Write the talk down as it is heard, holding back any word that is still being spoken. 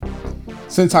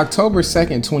Since October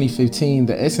 2nd, 2015,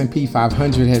 the S&P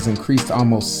 500 has increased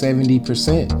almost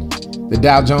 70%. The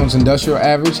Dow Jones Industrial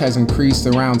Average has increased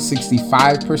around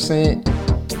 65%.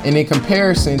 And in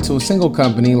comparison to a single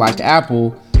company like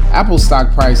Apple, Apple's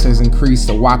stock price has increased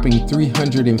a whopping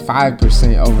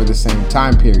 305% over the same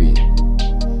time period.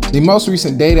 The most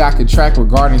recent data I could track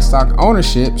regarding stock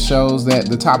ownership shows that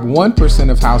the top 1%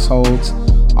 of households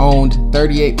owned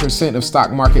 38% of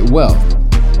stock market wealth,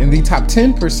 and the top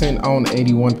 10% owned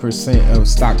 81% of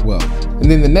stock wealth. And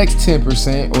then the next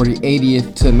 10%, or the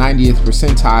 80th to 90th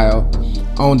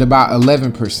percentile, owned about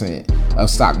 11% of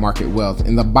stock market wealth.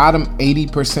 And the bottom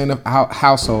 80% of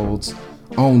households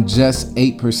own just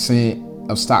 8%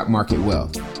 of stock market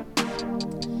wealth.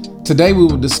 Today we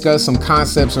will discuss some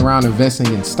concepts around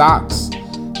investing in stocks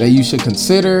that you should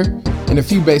consider, and a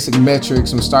few basic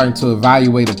metrics when starting to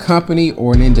evaluate a company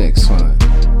or an index fund.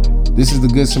 This is the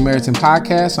Good Samaritan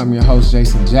Podcast. I'm your host,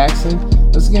 Jason Jackson.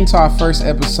 Let's get into our first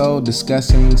episode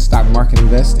discussing stock market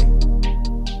investing.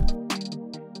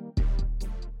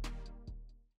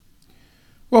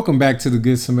 Welcome back to the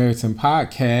Good Samaritan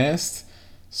Podcast.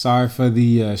 Sorry for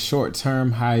the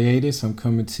short-term hiatus. I'm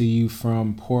coming to you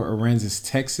from Port Aransas,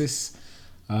 Texas.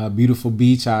 Beautiful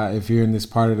beach. If you're in this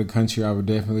part of the country, I would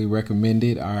definitely recommend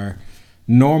it. Our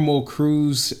normal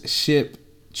cruise ship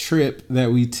trip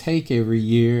that we take every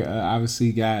year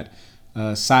obviously got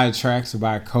sidetracked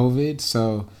by COVID,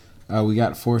 so we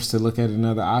got forced to look at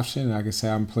another option. I can say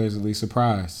I'm pleasantly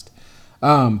surprised.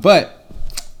 But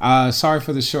sorry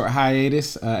for the short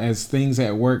hiatus as things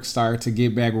at work start to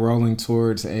get back rolling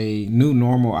towards a new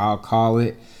normal, I'll call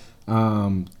it.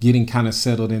 Getting kind of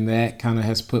settled in that kind of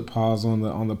has put pause on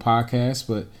the podcast,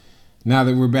 but now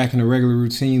that we're back in a regular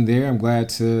routine there, I'm glad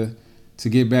to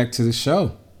get back to the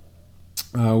show.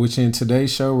 Which in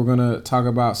today's show, we're going to talk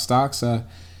about stocks.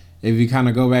 If you kind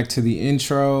of go back to the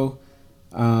intro,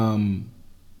 one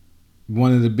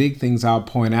of the big things I'll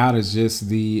point out is just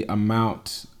the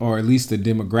amount, or at least the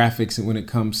demographics when it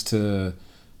comes to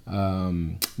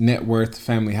net worth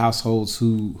family households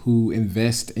who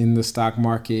invest in the stock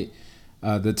market.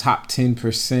 The top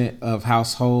 10% of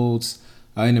households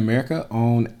in America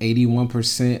own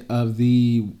 81% of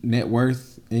the net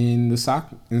worth in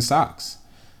stocks.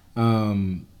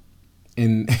 And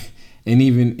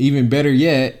even better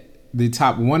yet, the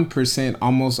top 1%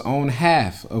 almost own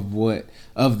half of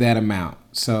that amount.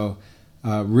 So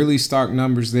really stark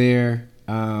numbers there.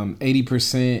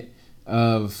 80%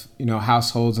 of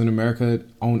households in America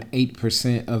own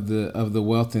 8% of the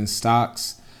wealth in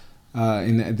stocks.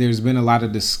 And there's been a lot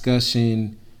of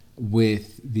discussion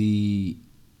with the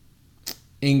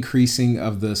increasing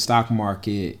of the stock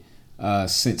market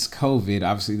since COVID.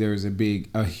 Obviously, there was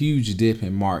a huge dip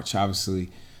in March,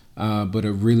 obviously, but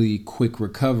a really quick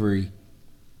recovery.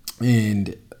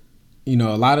 And, a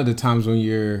lot of the times when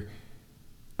you're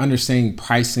understanding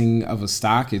pricing of a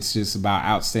stock, it's just about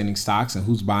outstanding stocks and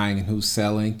who's buying and who's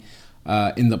selling.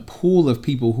 In the pool of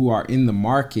people who are in the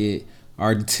market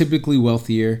are typically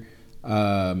wealthier,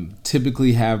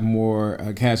 typically have more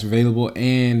cash available,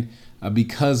 and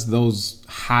because those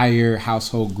higher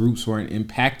household groups weren't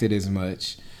impacted as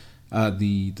much,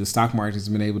 the stock market has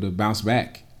been able to bounce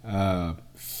back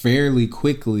fairly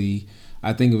quickly.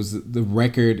 I think it was the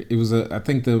record. I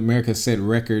think the America set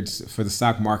records for the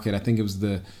stock market. I think it was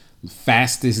the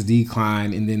fastest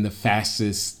decline and then the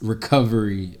fastest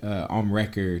recovery on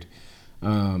record.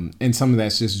 And some of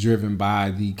that's just driven by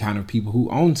the kind of people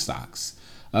who own stocks.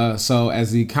 So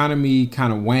as the economy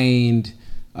kind of waned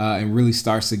and really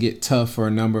starts to get tough for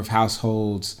a number of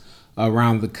households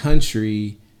around the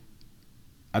country,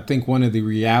 I think one of the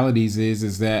realities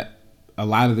is that a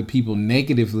lot of the people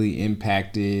negatively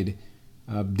impacted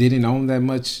didn't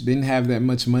have that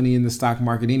much money in the stock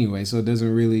market anyway. So it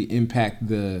doesn't really impact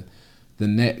the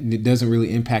net. It doesn't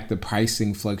really impact the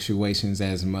pricing fluctuations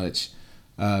as much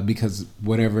because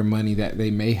whatever money that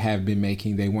they may have been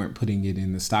making, they weren't putting it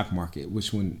in the stock market,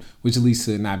 which leads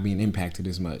to it not being impacted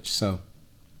as much. So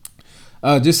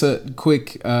just a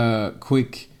quick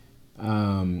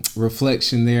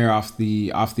reflection there off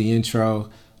the intro.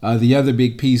 The other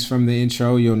big piece from the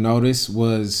intro you'll notice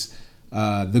was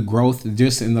the growth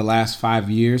just in the last 5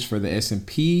 years for the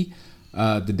S&P,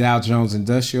 the Dow Jones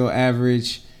Industrial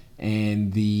Average,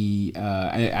 and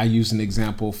I use an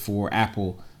example for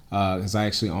Apple because I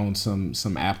actually own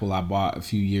some Apple I bought a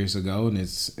few years ago, and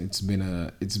it's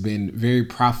been very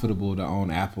profitable to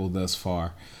own Apple thus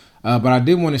far. But I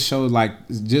did want to show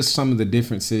just some of the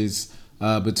differences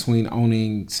between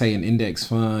owning, say, an index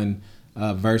fund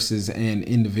versus an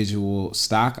individual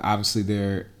stock. Obviously,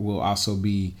 there will also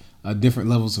be different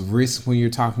levels of risk when you're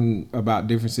talking about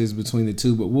differences between the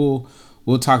two, but we'll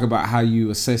we'll talk about how you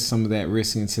assess some of that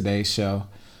risk in today's show.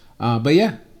 But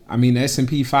yeah, I mean, the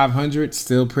S&P 500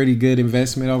 still pretty good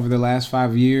investment over the last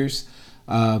 5 years.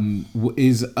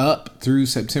 Is up through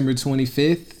September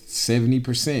 25th,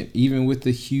 70%, even with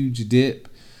the huge dip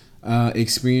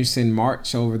experienced in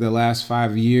March over the last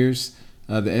 5 years.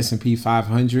 The S&P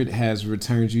 500 has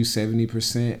returned you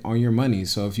 70% on your money.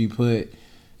 So if you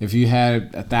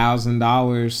had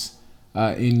 $1,000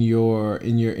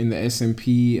 in the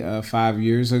S&P 5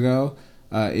 years ago,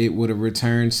 it would have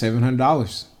returned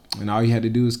 $700, and all you had to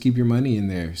do is keep your money in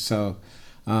there. So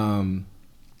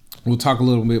we'll talk a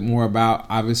little bit more about,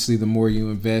 obviously, the more you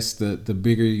invest, the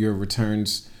bigger your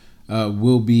returns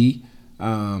will be.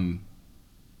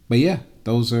 But yeah,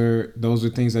 those are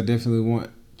things I definitely want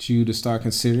you to start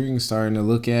considering, starting to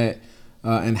look at,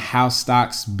 and how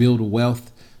stocks build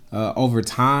wealth over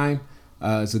time.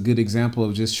 It's a good example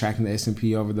of just tracking the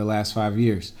S&P over the last 5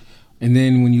 years. And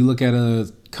then when you look at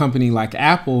a company like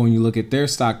Apple and you look at their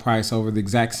stock price over the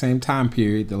exact same time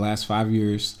period, the last 5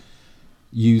 years,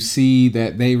 you see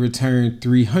that they returned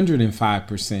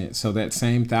 305%. So that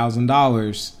same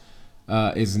 $1,000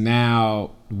 is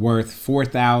now worth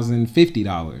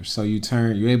 $4,050. So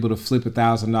you're able to flip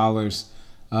 $1,000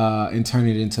 and turn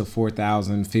it into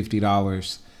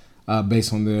 $4,050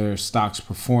 based on their stock's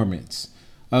performance.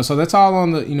 So that's all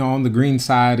on the green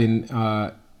side, and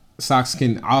stocks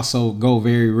can also go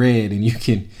very red, and you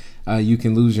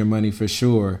can lose your money for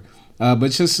sure.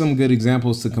 But just some good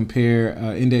examples to compare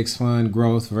index fund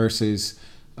growth versus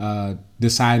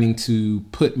deciding to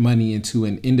put money into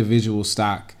an individual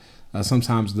stock.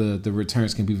 Sometimes the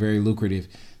returns can be very lucrative.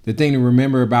 The thing to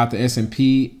remember about the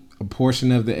S&P, a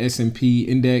portion of the S&P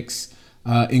index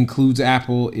includes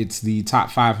Apple. It's the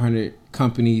top 500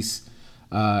 companies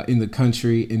in the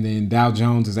country, and then Dow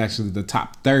Jones is actually the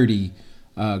top 30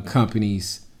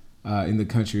 companies in the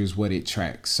country is what it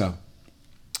tracks. So,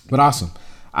 but awesome.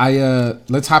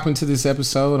 Let's hop into this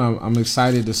episode. I'm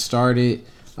excited to start it.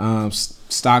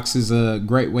 Stocks is a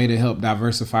great way to help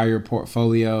diversify your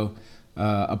portfolio.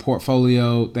 A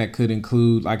portfolio that could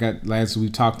include, as we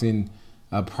talked in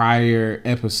prior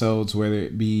episodes, whether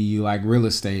it be like real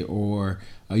estate, or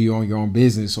you own your own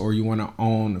business, or you want to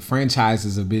own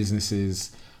franchises of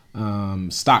businesses.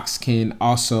 Stocks can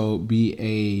also be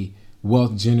a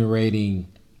wealth generating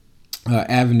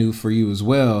avenue for you as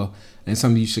well, and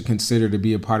something you should consider to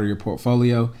be a part of your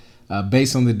portfolio.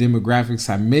 Based on the demographics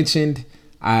I mentioned,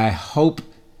 I hope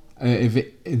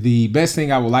the best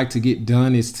thing I would like to get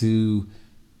done is to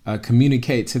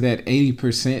communicate to that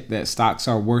 80% that stocks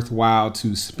are worthwhile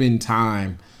to spend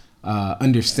time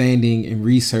understanding and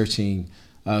researching,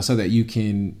 so that you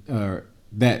can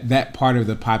that part of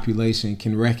the population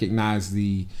can recognize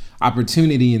the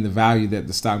opportunity and the value that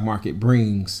the stock market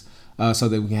brings, so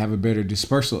that we can have a better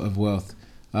dispersal of wealth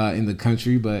in the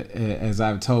country. But as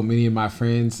I've told many of my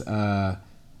friends,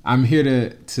 I'm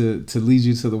here to lead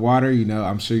you to the water.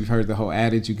 I'm sure you've heard the whole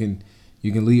adage, you can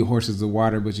lead horses to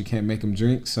water, but you can't make them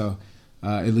drink. So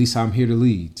at least I'm here to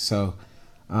lead. So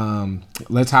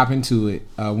let's hop into it.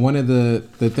 One of the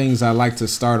things I like to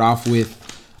start off with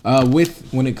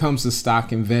when it comes to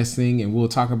stock investing, and we'll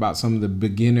talk about some of the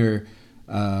beginner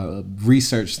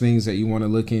research things that you want to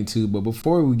look into. But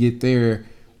before we get there,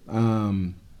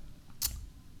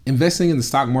 investing in the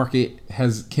stock market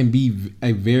can be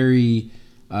a very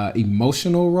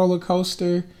emotional roller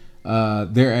coaster.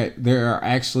 There are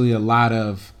actually a lot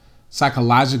of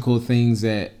psychological things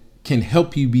that can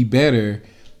help you be better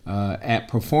at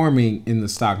performing in the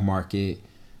stock market,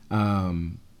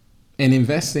 and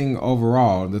investing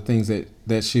overall, the things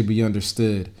that should be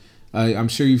understood. I'm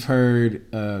sure you've heard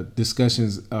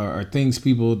discussions or things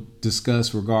people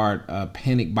discuss regard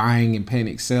panic buying and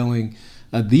panic selling.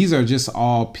 These are just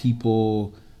all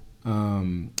people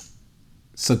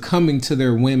succumbing to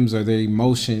their whims or their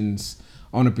emotions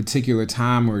on a particular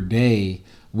time or day,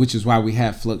 which is why we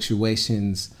have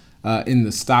fluctuations in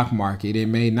the stock market. It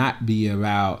may not be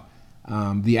about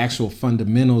the actual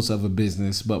fundamentals of a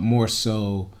business, but more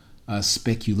so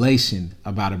speculation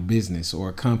about a business or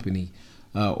a company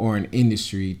or an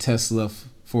industry. Tesla,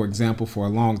 for example, for a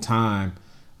long time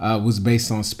was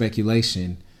based on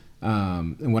speculation.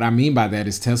 And what I mean by that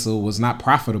is Tesla was not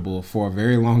profitable for a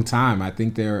very long time. I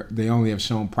think they only have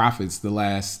shown profits the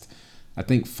last, I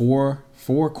think, four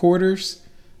quarters,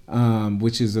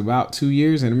 which is about 2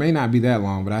 years, and it may not be that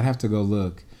long, but I'd have to go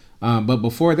look. But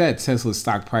before that, Tesla's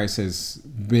stock price has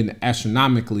been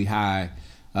astronomically high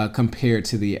compared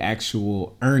to the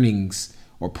actual earnings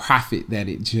or profit that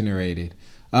it generated.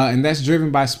 And that's driven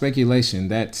by speculation.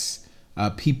 That's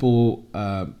people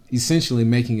essentially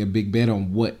making a big bet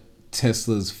on what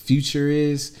Tesla's future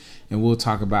is, and we'll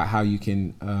talk about how you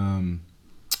can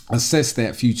assess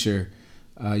that future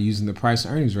using the price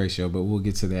earnings ratio. But we'll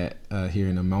get to that here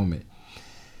in a moment.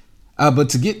 But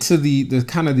to get to the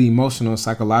kind of the emotional and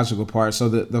psychological part, so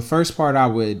the first part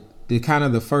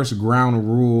the first ground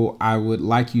rule I would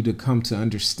like you to come to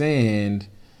understand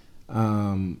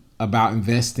about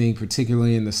investing,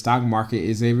 particularly in the stock market,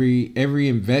 is every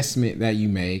investment that you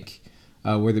make,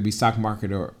 whether it be stock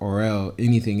market or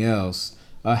anything else,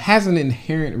 has an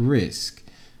inherent risk.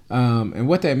 And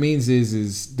what that means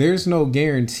is there's no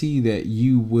guarantee that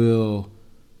you will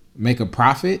make a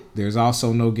profit. There's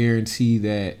also no guarantee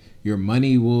that your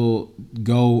money will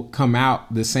come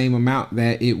out the same amount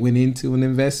that it went into an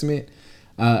investment.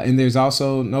 And there's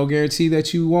also no guarantee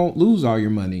that you won't lose all your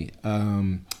money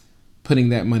putting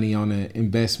that money on an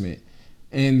investment.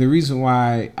 And the reason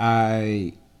why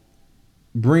I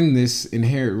bring this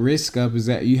inherent risk up is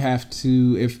that you have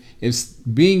to,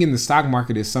 if being in the stock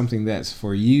market is something that's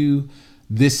for you,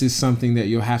 this is something that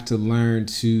you'll have to learn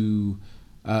to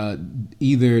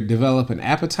either develop an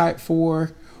appetite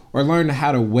for, or learn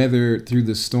how to weather through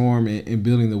the storm and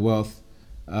building wealth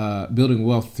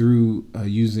through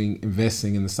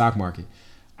investing in the stock market.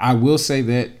 I will say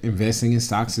that investing in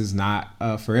stocks is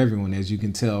not for everyone, as you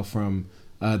can tell from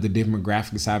the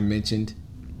demographics I've mentioned.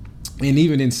 And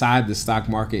even inside the stock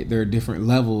market, there are different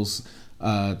levels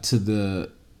to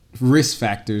the risk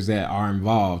factors that are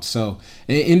involved. So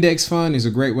an index fund is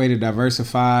a great way to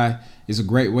diversify. It's a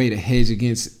great way to hedge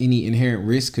against any inherent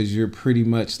risk, because you're pretty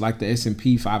much like the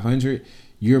S&P 500.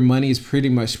 Your money is pretty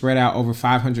much spread out over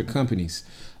 500 companies.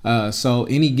 So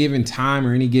any given time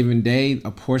or any given day,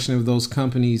 a portion of those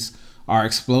companies are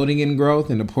exploding in growth,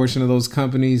 and a portion of those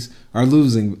companies are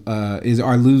losing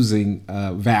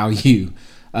value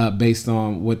based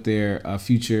on what their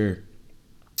future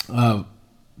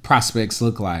prospects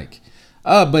look like.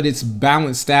 But it's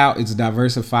balanced out. It's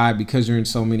diversified because you're in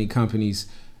so many companies.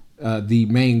 The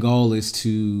main goal is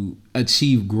to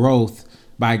achieve growth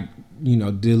by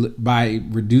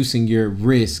reducing your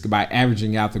risk, by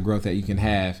averaging out the growth that you can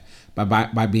have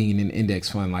by being in an index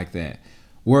fund like that.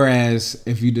 Whereas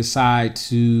if you decide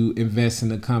to invest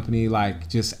in a company like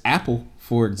just Apple,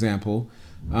 for example,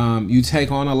 you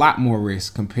take on a lot more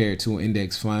risk compared to an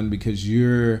index fund, because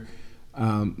you're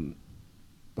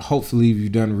hopefully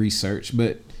you've done research,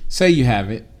 but say you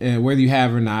haven't, and whether you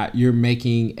have or not, you're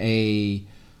making a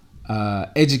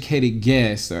educated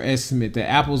guess or estimate that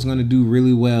Apple's going to do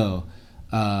really well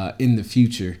in the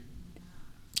future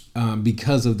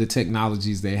because of the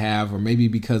technologies they have, or maybe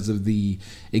because of the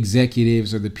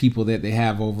executives or the people that they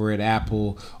have over at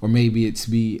Apple, or maybe it's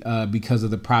because of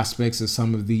the prospects of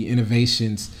some of the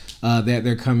innovations that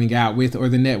they're coming out with, or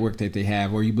the network that they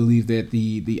have, or you believe that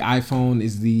the iPhone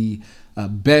is the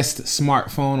best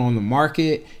smartphone on the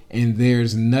market, and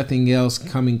there's nothing else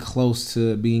coming close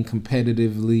to being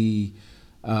competitively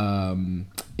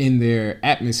in their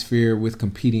atmosphere with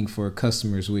competing for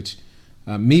customers. Which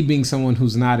me being someone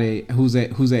who's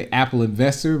a Apple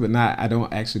investor, but I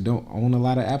don't own a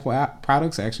lot of Apple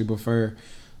products. I actually prefer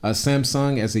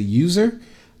Samsung as a user.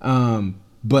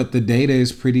 But the data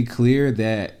is pretty clear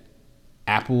that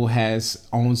Apple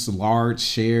owns large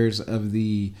shares of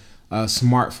the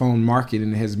smartphone market,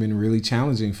 and it has been really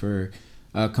challenging for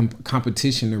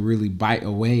competition to really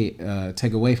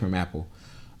take away from Apple.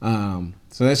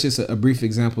 So that's just a brief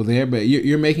example there, but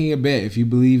you're making a bet. If you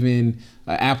believe in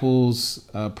Apple's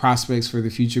prospects for the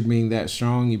future being that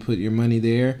strong, you put your money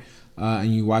there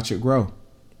and you watch it grow.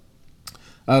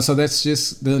 So that's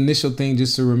just the initial thing,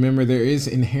 just to remember there is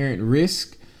inherent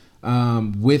risk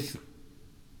with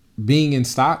being in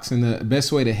stocks, and the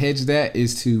best way to hedge that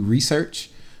is to research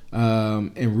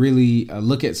and really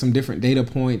look at some different data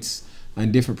points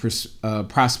and different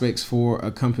prospects for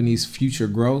a company's future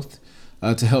growth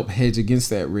to help hedge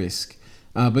against that risk.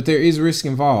 But there is risk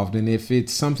involved, and if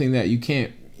it's something that you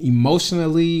can't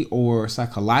emotionally or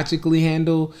psychologically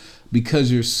handle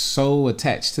because you're so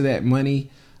attached to that money,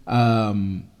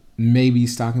 maybe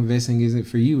stock investing isn't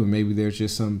for you, and maybe there's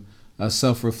just some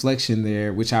self-reflection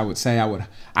there, which I would say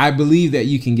I believe that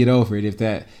you can get over it if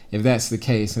that's the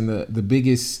case. And the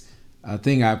biggest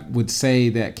thing I would say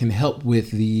that can help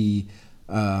with the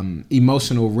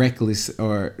emotional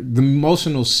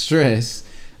stress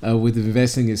with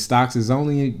investing in stocks is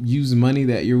only use money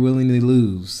that you're willing to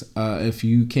lose. If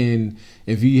you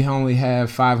only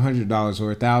have $500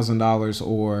 or $1,000,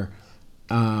 or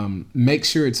make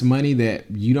sure it's money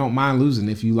that you don't mind losing.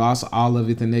 If you lost all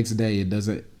of it the next day, it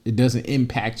doesn't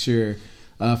impact your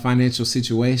financial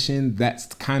situation. That's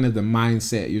kind of the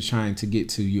mindset you're trying to get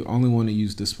to. You only want to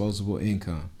use disposable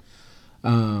income.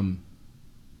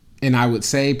 And I would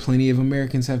say plenty of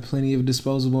Americans have plenty of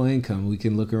disposable income. We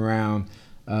can look around.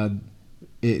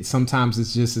 Sometimes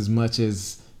it's just as much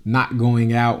as not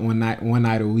going out one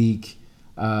night a week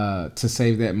to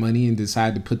save that money and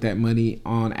decide to put that money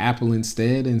on Apple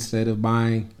instead of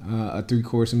buying a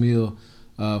 3-course meal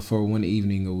for one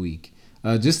evening a week.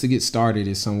 Just to get started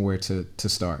is somewhere to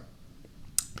start.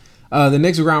 The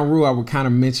next ground rule I would kind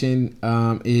of mention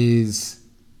is,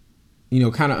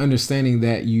 kind of understanding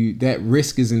that that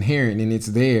risk is inherent and it's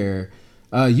there.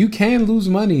 You can lose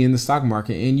money in the stock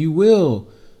market, and you will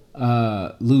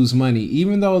lose money,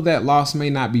 even though that loss may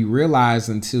not be realized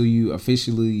until you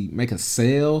officially make a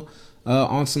sale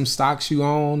on some stocks you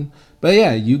own. But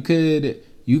yeah, you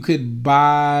could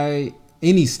buy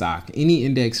any stock, any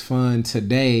index fund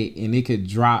today, and it could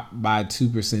drop by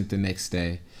 2% the next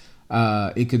day.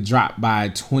 It could drop by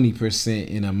 20%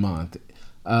 in a month.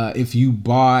 If you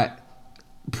bought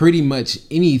pretty much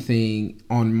anything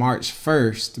on March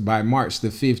 1st, by March the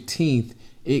 15th,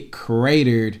 it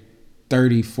cratered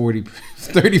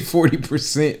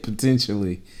 40%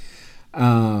 potentially.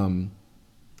 And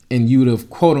you would have,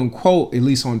 quote unquote, at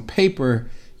least on paper,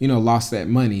 lost that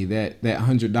money. That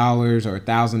 $100 or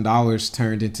 $1,000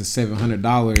 turned into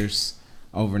 $700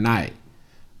 overnight.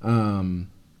 And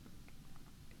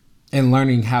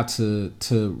learning how to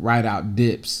ride out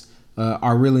dips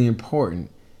are really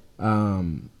important.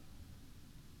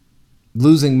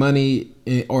 Losing money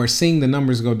or seeing the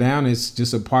numbers go down is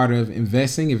just a part of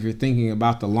investing. If you're thinking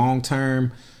about the long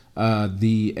term,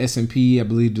 the S&P, I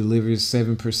believe, delivers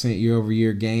 7% year over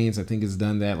year gains. I think it's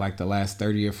done that like the last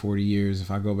 30 or 40 years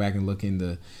if I go back and look in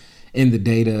the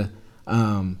data.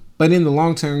 But in the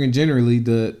long term, in general,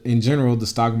 the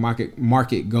stock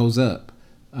market goes up.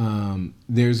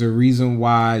 There's a reason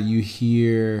why you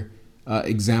hear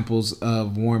examples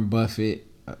of Warren Buffett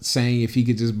saying if he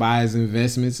could just buy his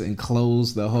investments and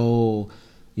close the whole,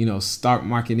 stock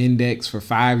market index for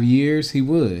 5 years, he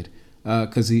would.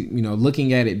 Because he,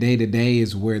 looking at it day to day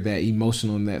is where that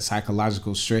emotional and that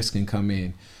psychological stress can come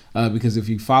in. Because if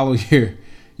you follow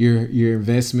your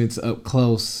investments up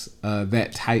close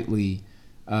that tightly,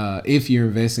 if you're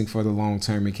investing for the long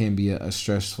term, it can be a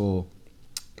stressful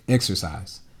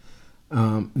exercise.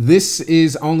 This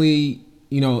is only,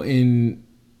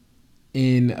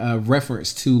 in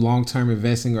reference to long-term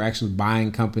investing or actually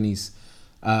buying companies,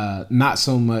 not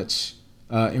so much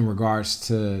in regards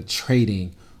to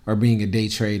trading or being a day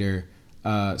trader,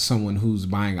 someone who's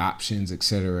buying options,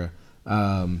 etc.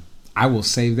 I will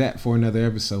save that for another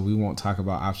episode. We won't talk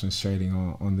about options trading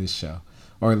on this show,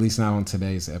 or at least not on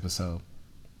today's episode.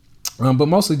 But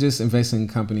mostly just investing in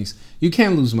companies. You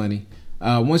can lose money.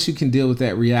 Once you can deal with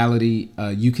that reality,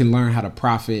 you can learn how to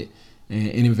profit.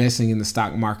 And investing in the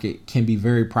stock market can be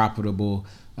very profitable.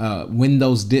 When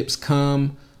those dips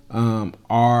come,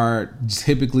 are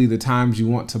typically the times you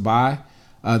want to buy.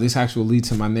 This actually will lead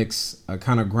to my next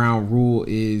kind of ground rule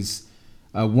is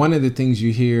one of the things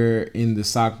you hear in the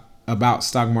stock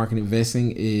market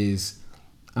investing is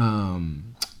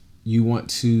you want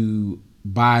to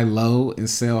buy low and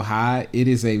sell high. It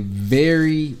is a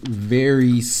very,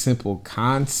 very simple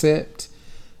concept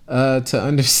to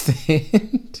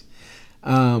understand.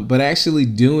 But actually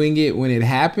doing it when it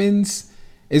happens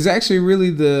is actually really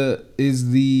the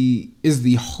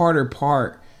harder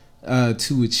part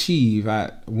to achieve.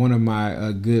 One of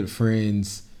my good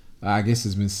friends, I guess,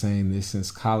 has been saying this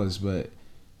since college, but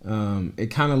it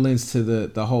kind of lends to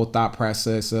the whole thought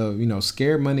process of,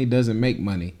 scared money doesn't make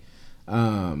money.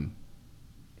 And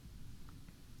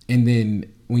then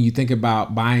when you think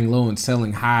about buying low and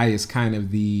selling high, is kind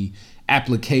of the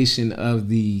application of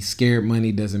the scared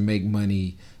money doesn't make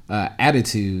money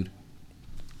attitude.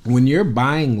 When you're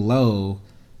buying low,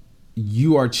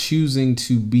 you are choosing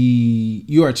to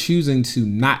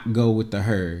not go with the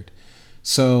herd.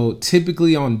 So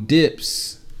typically on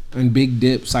dips and big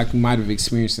dips like we might have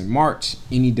experienced in March,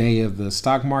 any day of the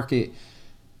stock market,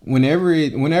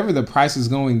 whenever the price is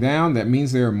going down, that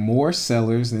means there are more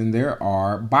sellers than there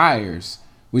are buyers,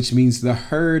 which means the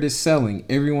herd is selling.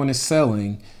 Everyone is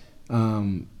selling.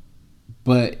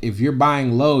 But if you're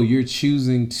buying low, you're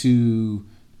choosing to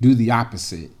do the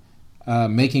opposite.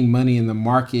 Making money in the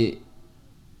market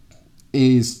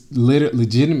is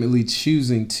legitimately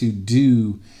choosing to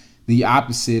do the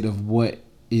opposite of what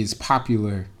is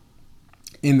popular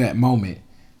in that moment.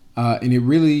 And it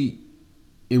really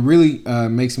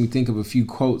makes me think of a few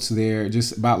quotes there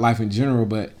just about life in general,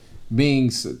 but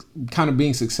being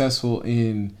successful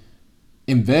in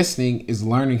investing is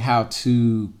learning how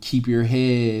to keep your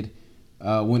head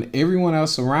when everyone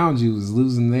else around you is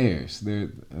losing theirs.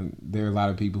 There are a lot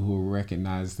of people who will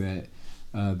recognize that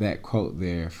that quote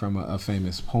there from a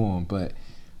famous poem. But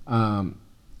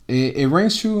it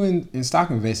rings true in stock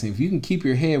investing. If you can keep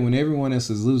your head when everyone else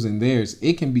is losing theirs,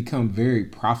 it can become very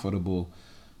profitable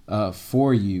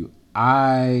for you.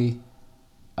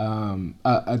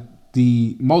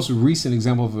 The most recent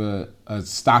example of a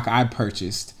stock I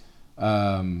purchased,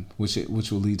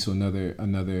 which will lead to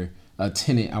another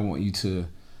tenet I want you to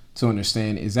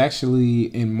understand, is actually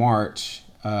in March,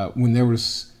 when there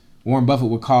was, Warren Buffett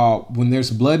would call, when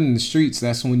there's blood in the streets,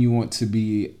 that's when you want to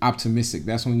be optimistic.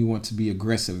 That's when you want to be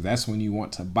aggressive. That's when you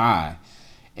want to buy.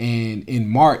 And in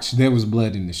March, there was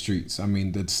blood in the streets. I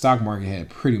mean, the stock market had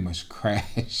pretty much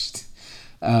crashed.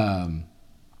 And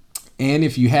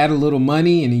if you had a little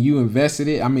money and you invested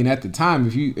it, I mean, at the time,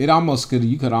 you could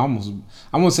almost,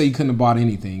 I won't say you couldn't have bought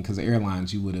anything, because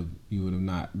airlines, you would have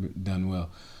not done well.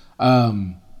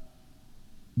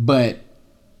 But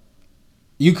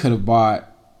you could have bought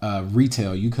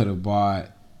retail. You could have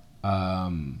bought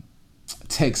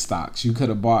tech stocks. You could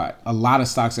have bought a lot of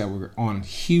stocks that were on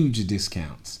huge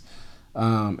discounts.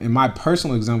 And my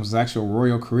personal example is actually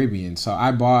Royal Caribbean. So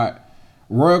I bought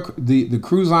the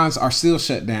cruise lines are still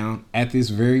shut down at this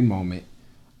very moment.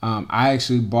 I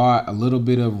actually bought a little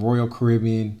bit of Royal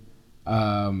Caribbean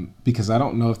because I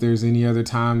don't know if there's any other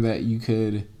time that you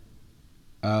could,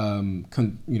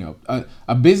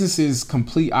 a business's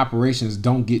complete operations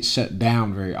don't get shut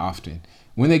down very often.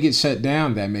 When they get shut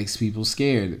down, that makes people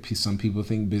scared. Some people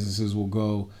think businesses will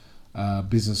go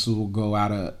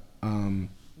out of,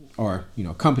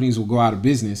 companies will go out of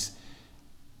business.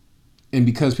 And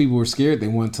because people were scared, they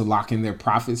wanted to lock in their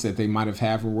profits that they might have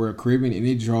had for Royal Caribbean, and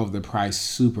it drove the price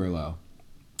super low.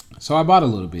 So I bought a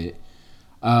little bit.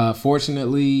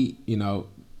 Fortunately,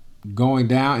 going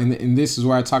down, and this is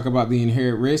where I talk about the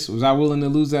inherent risk. Was I willing to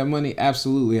lose that money?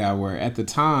 Absolutely, I were. At the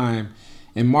time,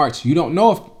 in March, you don't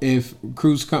know if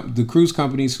the cruise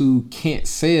companies who can't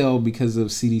sail because of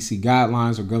CDC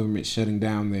guidelines or government shutting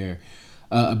down their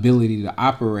ability to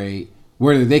operate,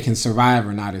 whether they can survive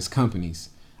or not as companies.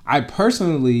 I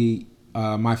personally,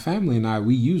 my family and I,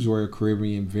 we use Royal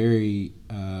Caribbean very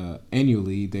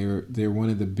annually. They're one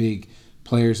of the big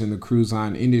players in the cruise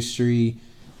line industry.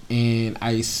 And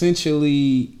I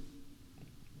essentially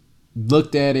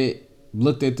looked at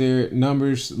their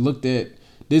numbers, did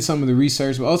some of the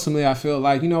research, but ultimately I felt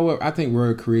like, you know what, I think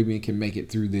Royal Caribbean can make it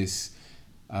through this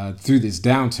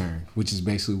downturn, which is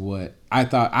basically what I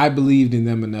thought. I believed in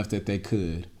them enough that they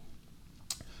could.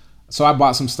 So I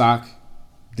bought some stock,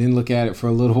 didn't look at it for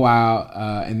a little while,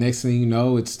 and next thing you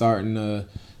know, it's starting to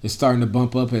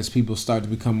bump up as people start to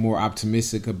become more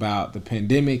optimistic about the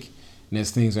pandemic and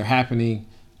as things are happening.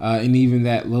 And even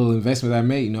that little investment I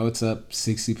made, it's up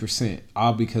 60%,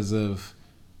 all because of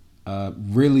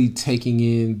really taking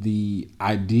in the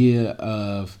idea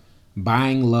of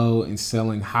buying low and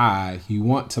selling high. You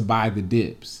want to buy the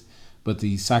dips, but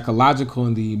the psychological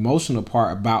and the emotional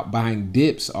part about buying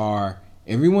dips are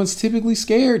everyone's typically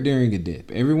scared during a dip.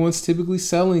 Everyone's typically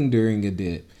selling during a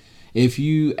dip. If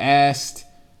you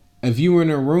were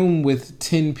in a room with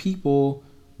 10 people,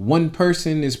 one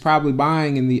person is probably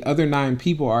buying and the other 9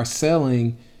 people are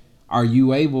selling. Are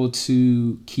you able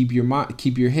to keep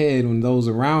your head when those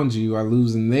around you are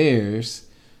losing theirs,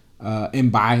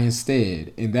 and buy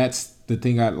instead? And that's the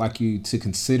thing I'd like you to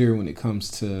consider when it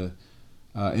comes to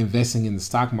investing in the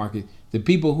stock market. The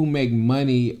people who make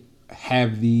money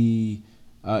have the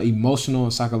emotional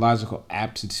and psychological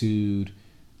aptitude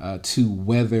to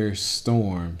weather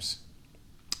storms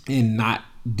and not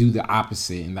do the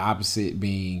opposite, and the opposite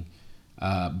being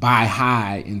buy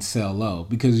high and sell low,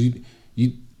 because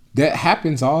you that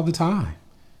happens all the time.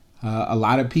 A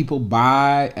lot of people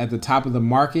buy at the top of the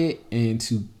market, and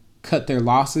to cut their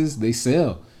losses, they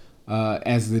sell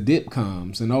as the dip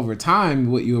comes. And over time,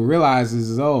 what you'll realize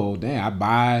is, oh, damn,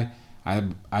 I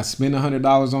spend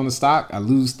 $100 on the stock, I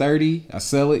lose 30, I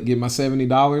sell it, get my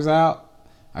 $70 out,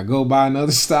 I go buy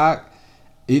another stock.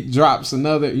 It drops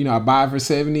another, I buy it for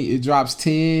 70, it drops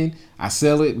 10. I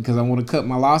sell it because I want to cut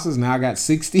my losses. Now I got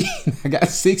 60.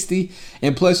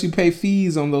 And plus you pay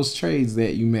fees on those trades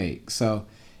that you make. So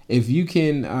if you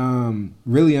can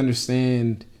really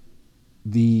understand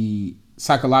the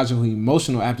psychological,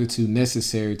 emotional aptitude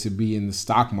necessary to be in the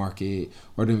stock market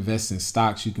or to invest in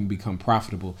stocks, you can become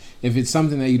profitable. If it's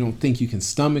something that you don't think you can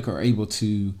stomach or able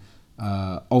to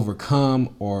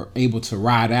overcome or able to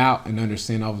ride out and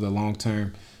understand over the long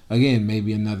term, again,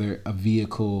 maybe a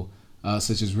vehicle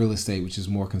such as real estate, which is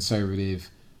more conservative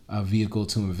vehicle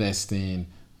to invest in,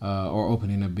 or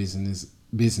opening a business,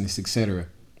 etc.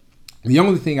 The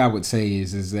only thing I would say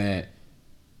is that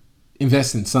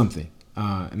invest in something,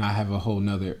 and I have a whole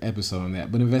nother episode on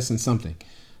that, but invest in something.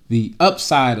 the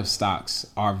upside of stocks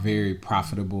are very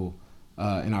profitable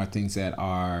and are things that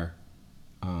are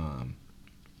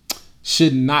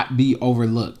should not be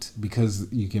overlooked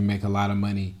because you can make a lot of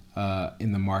money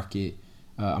in the market.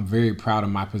 I'm very proud of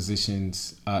my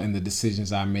positions and the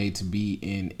decisions I made to be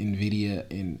in Nvidia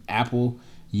and Apple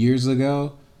years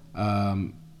ago.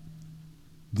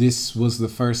 This was the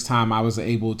first time I was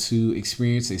able to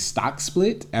experience a stock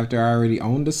split after I already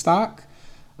owned the stock,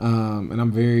 and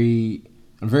I'm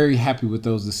very happy with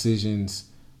those decisions.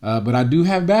 But I do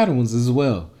have bad ones as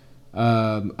well.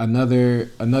 Another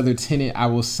tenet I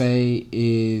will say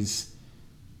is,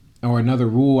 or another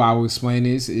rule I will explain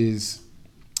is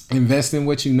invest in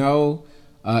what you know,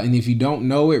 and if you don't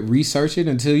know it, research it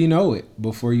until you know it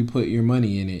before you put your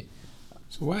money in it.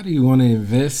 So why do you want to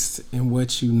invest in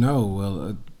what you know?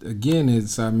 Well, again,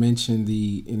 as I mentioned,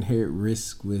 the inherent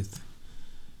risk with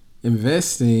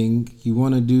investing, you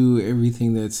want to do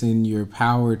everything that's in your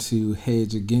power to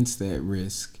hedge against that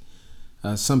risk.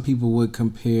 Some people would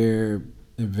compare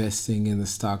investing in the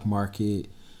stock market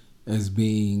as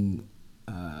being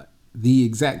the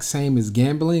exact same as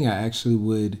gambling. I actually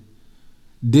would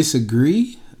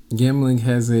disagree. Gambling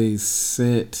has a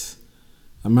set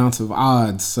amount of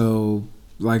odds. So,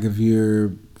 like if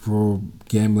you're for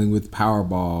gambling with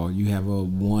Powerball, you have a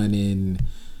 1 in,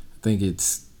 I think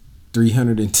it's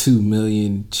 302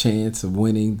 million chance of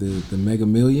winning the Mega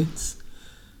Millions.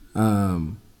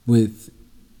 With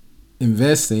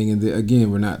investing, and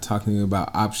again, we're not talking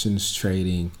about options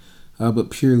trading,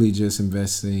 but purely just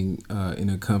investing in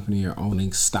a company or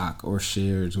owning stock or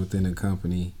shares within a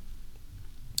company.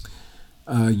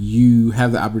 You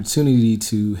have the opportunity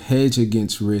to hedge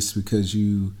against risk because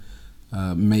you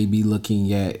may be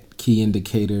looking at key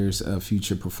indicators of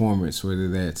future performance, whether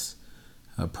that's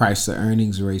price to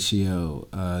earnings ratio.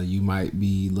 You might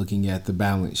be looking at the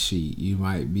balance sheet. You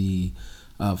might be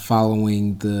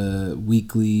following the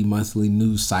weekly, monthly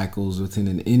news cycles within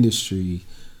an industry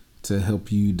to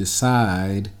help you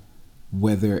decide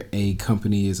whether a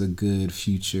company is a good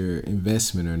future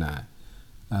investment or not.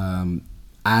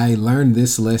 I learned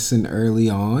this lesson early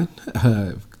on.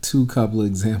 Two couple of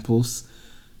examples.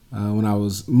 When I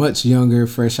was much younger,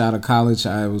 fresh out of college,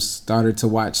 I started to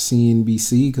watch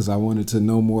CNBC because I wanted to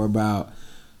know more about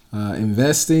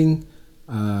investing.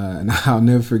 And I'll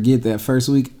never forget that first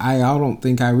week. I don't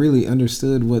think I really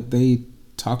understood what they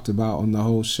talked about on the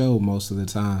whole show most of the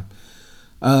time.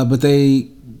 But they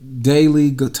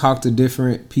daily talk to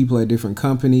different people at different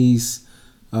companies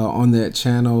on that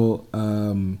channel.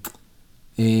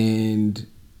 And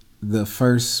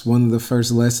one of the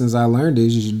first lessons I learned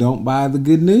is you don't buy the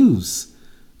good news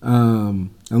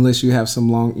unless you have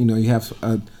you have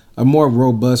a more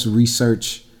robust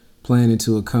research plan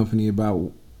into a company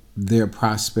about their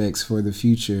prospects for the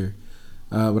future.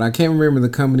 But I can't remember the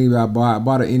company that I bought. I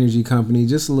bought an energy company,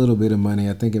 just a little bit of money.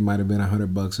 I think it might have been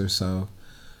 $100 or so.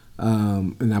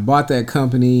 And I bought that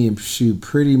company and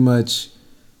pretty much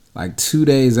like 2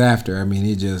 days after,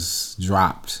 it just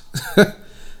dropped.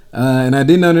 And I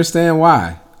didn't understand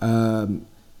why.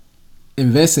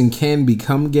 Investing can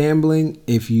become gambling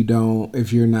if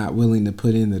you're not willing to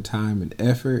put in the time and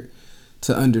effort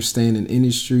to understand an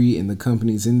industry and the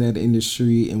companies in that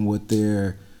industry and what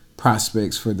their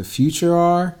prospects for the future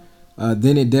are.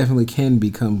 Then it definitely can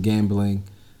become gambling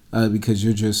because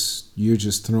you're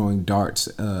just throwing darts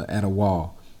at a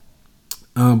wall.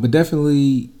 But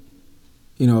definitely,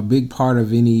 a big part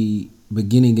of any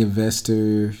beginning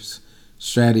investor's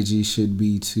strategy should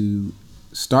be to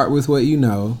start with what you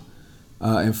know,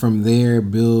 and from there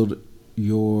build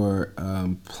your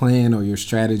plan or your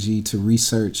strategy to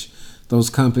research those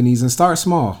companies and start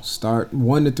small. Start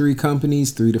 1 to 3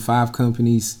 companies, 3 to 5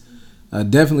 companies.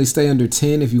 Definitely stay under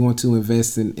 10 if you want to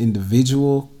invest in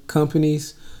individual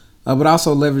companies, but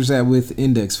also leverage that with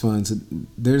index funds.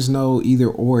 There's no either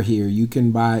or here. You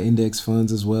can buy index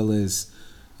funds as well as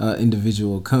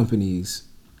individual companies.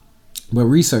 But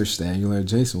research that. You're like,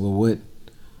 Jason, well, what?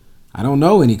 I don't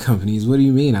know any companies. What do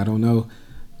you mean? I don't know.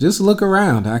 Just look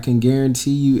around. I can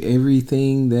guarantee you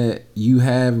everything that you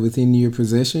have within your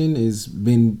possession has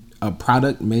been a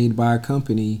product made by a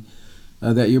company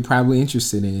that you're probably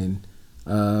interested in.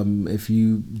 If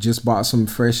you just bought some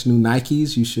fresh new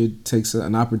Nikes, you should take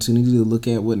an opportunity to look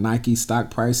at what Nike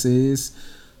stock price is.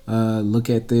 Look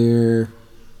at their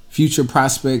future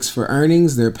prospects for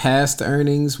earnings, their past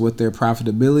earnings, what their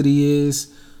profitability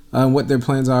is, what their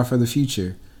plans are for the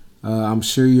future. I'm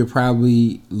sure you're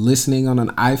probably listening on an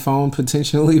iPhone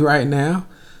potentially right now.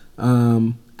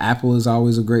 Apple is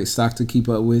always a great stock to keep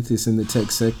up with. It's in the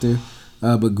tech sector,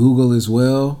 but Google as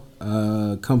well.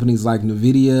 Companies like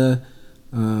NVIDIA,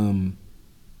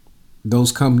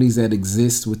 those companies that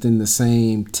exist within the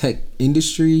same tech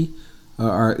industry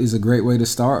is a great way to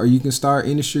start. Or you can start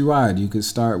industry wide. You could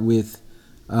start with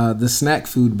the snack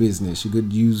food business. You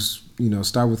could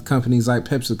start with companies like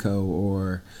PepsiCo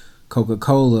or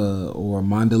Coca-Cola or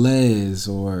Mondelez,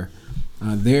 or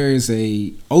there is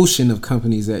a ocean of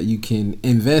companies that you can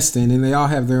invest in, and they all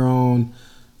have their own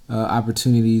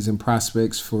opportunities and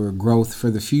prospects for growth for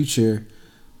the future.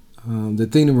 The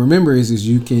thing to remember is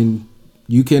you can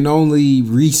only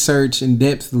research in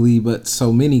depthly, but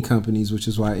so many companies, which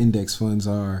is why index funds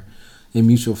and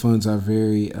mutual funds are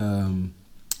very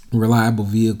reliable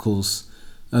vehicles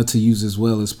to use as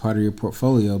well as part of your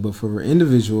portfolio. But for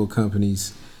individual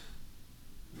companies,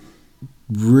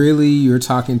 really you're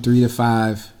talking 3 to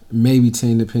 5, maybe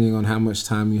 10, depending on how much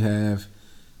time you have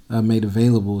made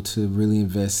available to really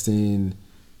invest in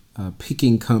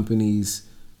picking companies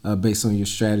based on your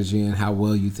strategy and how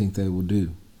well you think they will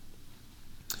do.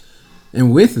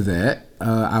 And with that,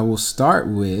 I will start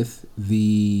with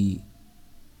the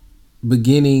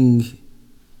beginning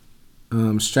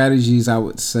strategies I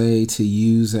would say to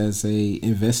use as a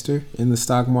investor in the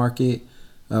stock market.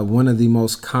 One of the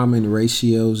most common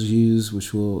ratios used,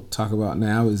 which we'll talk about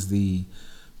now, is the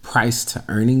price to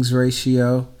earnings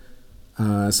ratio.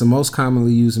 It's the most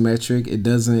commonly used metric.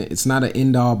 It's not an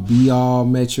end all be all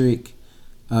metric.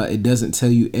 It doesn't tell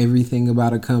you everything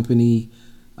about a company,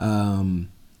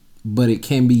 but it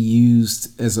can be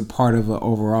used as a part of an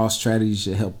overall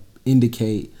strategy to help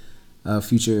indicate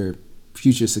future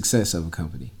success of a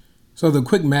company. So the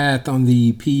quick math on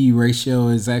the PE ratio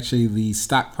is actually the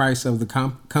stock price of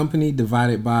the company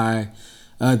divided by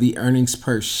the earnings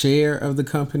per share of the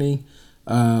company.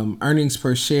 Earnings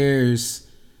per share is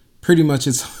pretty much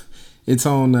its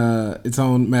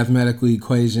own mathematical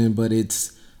equation, but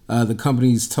it's the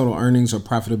company's total earnings or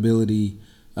profitability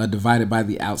divided by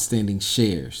the outstanding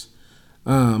shares.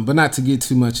 But not to get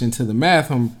too much into the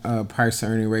math on price to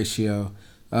earning ratio.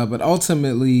 But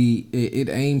ultimately, it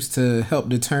aims to help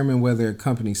determine whether a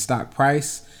company's stock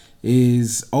price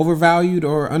is overvalued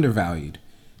or undervalued.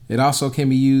 It also can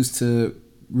be used to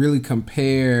really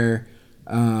compare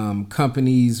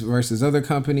companies versus other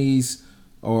companies,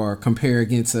 or compare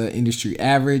against an industry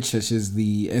average, such as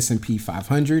the S&P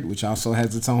 500, which also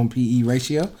has its own PE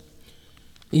ratio.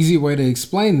 Easy way to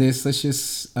explain this, let's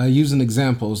just use an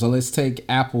example. So let's take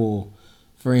Apple.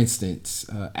 For instance,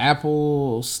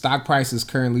 Apple stock price is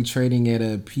currently trading at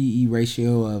a PE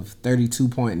ratio of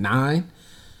 32.9,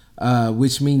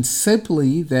 which means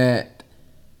simply that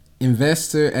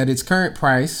investor at its current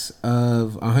price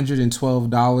of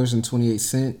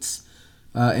 $112.28,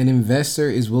 an investor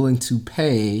is willing to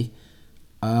pay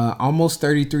almost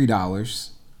 $33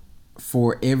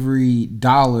 for every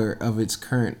dollar of its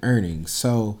current earnings.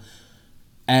 So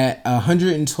at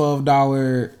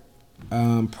 $112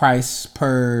 price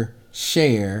per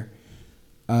share,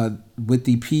 with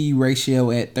the P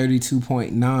ratio at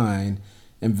 32.9,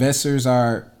 investors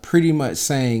are pretty much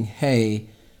saying, hey,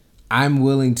 I'm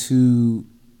willing to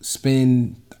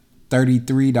spend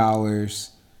 $33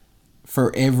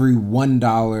 for every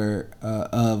 $1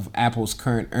 of Apple's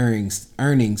current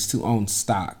earnings to own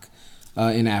stock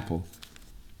in Apple.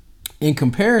 In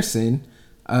comparison,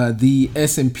 the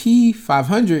S&P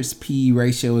 500's PE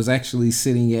ratio is actually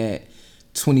sitting at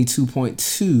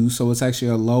 22.2, so it's actually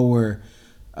a lower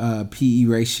PE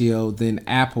ratio than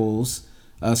Apple's.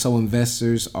 So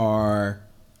investors are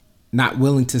not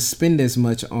willing to spend as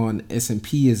much on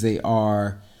S&P as they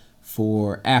are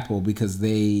for Apple, because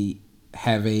they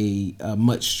have a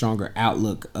much stronger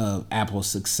outlook of Apple's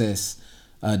success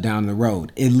down the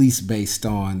road, at least based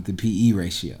on the PE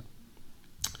ratio.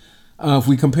 If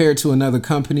we compare it to another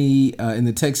company in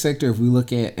the tech sector, if we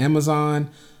look at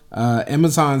Amazon,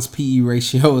 Amazon's PE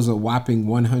ratio is a whopping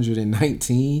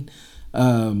 119.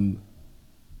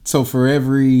 So for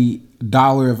every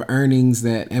dollar of earnings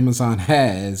that Amazon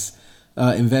has,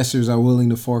 investors are willing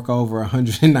to fork over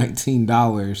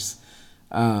 $119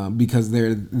 because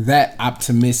they're that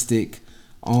optimistic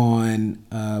on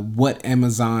what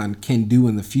Amazon can do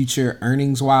in the future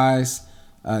earnings wise.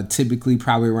 Typically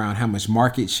probably around how much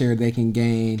market share they can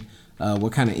gain,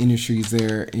 what kind of industries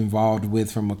they're involved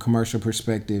with from a commercial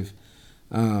perspective.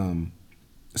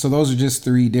 So those are just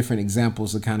 3 different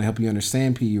examples to kind of help you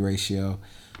understand PE ratio.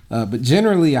 But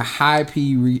generally, a high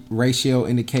PE ratio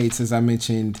indicates, as I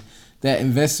mentioned, that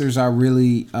investors are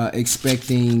really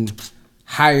expecting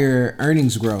higher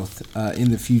earnings growth in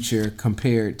the future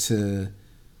compared to,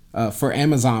 for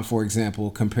Amazon, for example,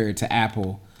 compared to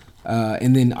Apple.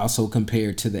 And then also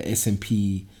compared to the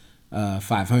S&P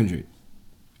 500.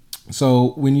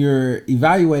 So when you're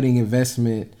evaluating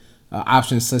investment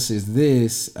options such as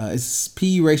this, its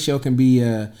PE ratio can be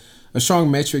a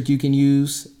strong metric you can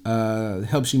use.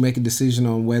 Helps you make a decision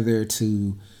on whether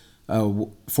to,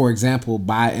 for example,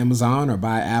 buy Amazon or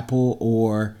buy Apple,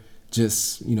 or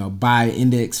just buy an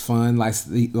index fund like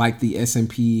the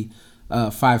S&P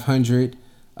 500.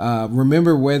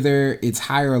 Remember, whether it's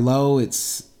high or low,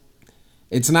 it's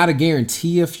not a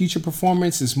guarantee of future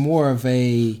performance. It's more of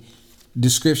a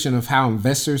description of how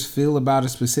investors feel about a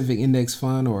specific index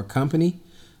fund or a company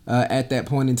at that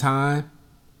point in time,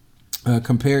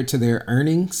 compared to their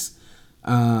earnings.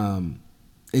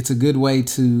 It's a good way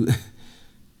to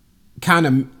kind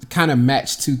of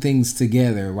match two things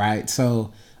together, right?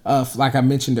 So, like I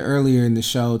mentioned earlier in the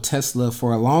show, Tesla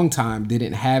for a long time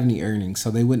didn't have any earnings,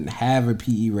 so they wouldn't have a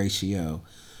PE ratio.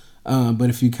 But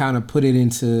if you kind of put it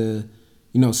into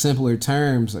simpler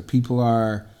terms, like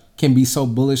people can be so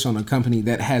bullish on a company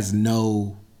that has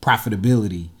no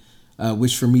profitability,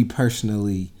 which for me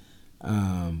personally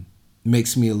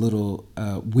makes me a little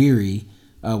weary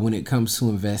when it comes to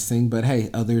investing. But hey,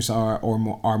 others are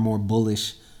more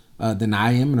bullish than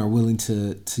I am, and are willing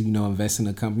to invest in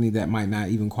a company that might not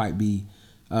even quite be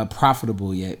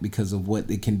profitable yet because of what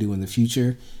it can do in the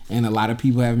future. And a lot of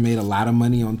people have made a lot of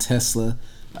money on Tesla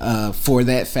for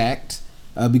that fact,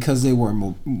 because they were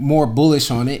more bullish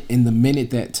on it. In the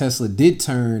minute that Tesla did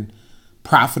turn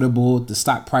profitable, the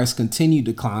stock price continued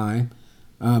to climb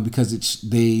because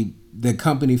the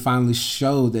company finally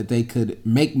showed that they could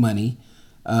make money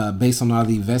based on all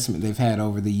the investment they've had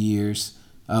over the years,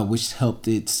 which helped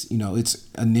its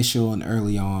initial and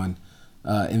early on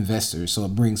investors. So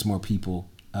it brings more people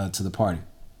to the party.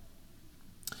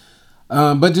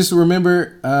 But just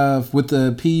remember, with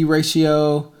the PE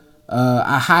ratio,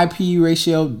 a high PE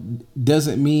ratio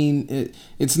doesn't mean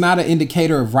it's not an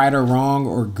indicator of right or wrong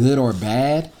or good or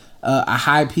bad. A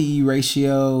high PE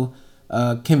ratio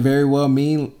can very well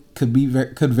mean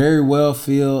could very well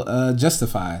feel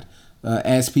justified,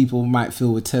 as people might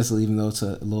feel with Tesla, even though it's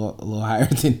a little higher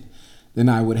than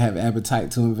I would have appetite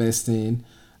to invest in.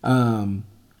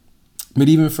 But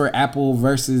even for Apple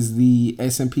versus the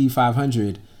S&P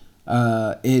 500,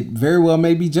 it very well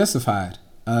may be justified,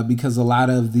 because a lot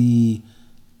of the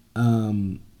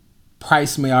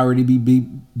price may already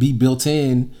be built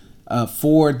in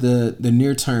for the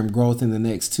near term growth in the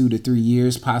next 2 to 3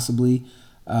 years possibly,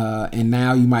 and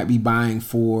now you might be buying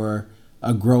for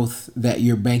a growth that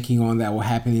you're banking on that will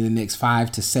happen in the next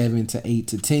 5 to 7 to 8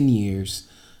 to 10 years,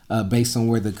 based on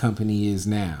where the company is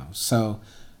now. So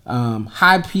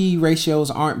high P ratios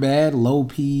aren't bad. Low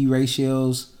P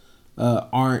ratios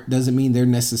doesn't mean they're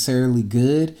necessarily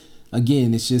good.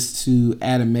 Again, it's just to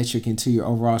add a metric into your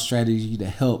overall strategy to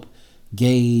help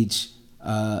gauge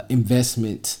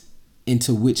investment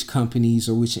into which companies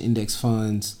or which index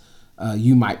funds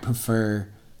you might prefer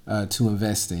to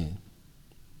invest in.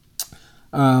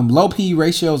 Low PE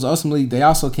ratios, ultimately, they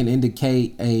also can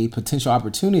indicate a potential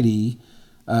opportunity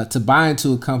to buy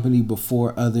into a company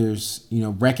before others,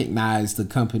 recognize the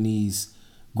company's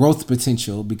growth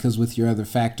potential, because with your other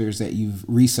factors that you've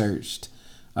researched,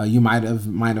 you might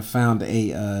have found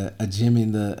a gem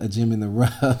in the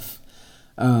rough,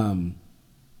 and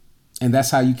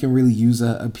that's how you can really use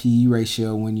a PE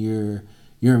ratio when you're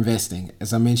investing.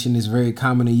 As I mentioned, it's very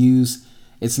common to use.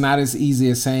 It's not as easy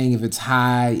as saying if it's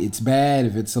high, it's bad.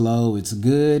 If it's low, it's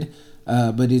good.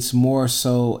 But it's more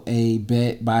so a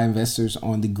bet by investors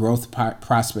on the growth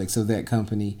prospects of that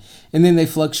company. And then they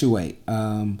fluctuate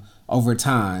over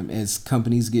time as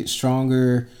companies get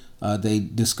stronger. They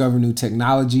discover new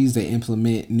technologies. They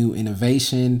implement new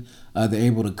innovation. They're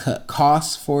able to cut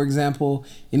costs, for example.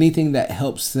 Anything that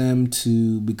helps them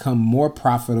to become more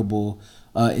profitable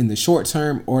in the short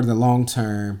term or the long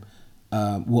term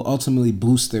will ultimately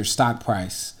boost their stock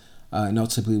price and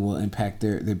ultimately will impact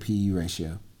their PE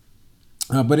ratio.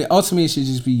 But it ultimately should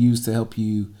just be used to help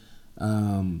you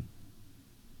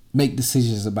make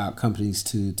decisions about companies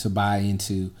to buy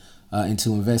into and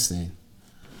to invest in.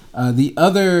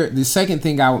 The second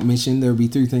thing I would mention, there will be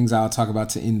 3 things I'll talk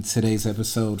about in today's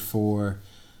episode for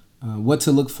what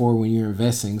to look for when you're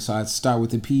investing. So I'd start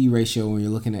with the PE ratio when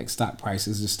you're looking at stock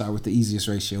prices. Just start with the easiest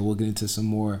ratio. We'll get into some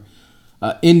more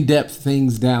in-depth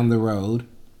things down the road.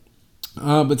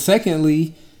 But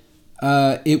secondly,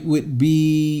 it would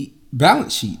be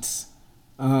balance sheets.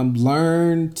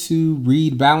 Learn to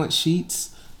read balance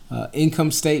sheets,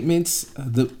 income statements.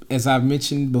 As I've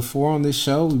mentioned before on this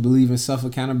show, we believe in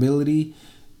self-accountability,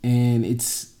 and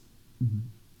it's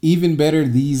even better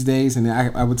these days, and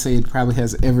I would say it probably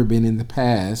has ever been in the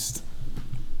past,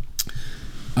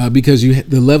 because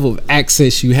the level of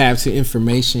access you have to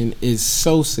information is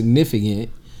so significant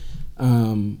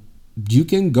you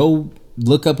can go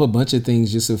look up a bunch of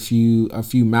things, just a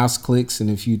few mouse clicks and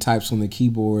a few types on the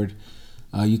keyboard.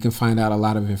 You can find out a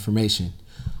lot of information.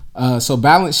 So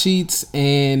balance sheets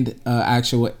and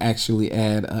actually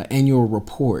add annual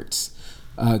reports,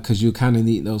 because you kind of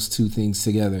need those two things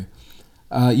together.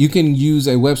 You can use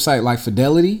a website like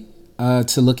Fidelity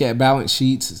to look at balance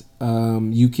sheets.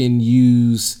 You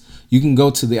can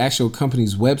go to the actual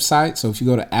company's website. So if you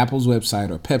go to Apple's website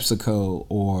or PepsiCo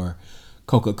or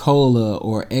Coca-Cola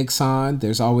or Exxon,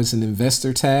 there's always an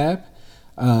investor tab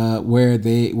where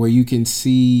you can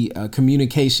see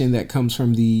communication that comes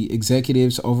from the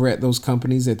executives over at those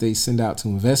companies that they send out to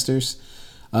investors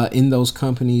in those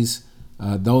companies.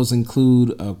 Those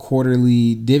include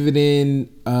quarterly dividend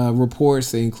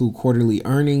reports. They include quarterly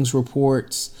earnings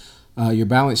reports. Your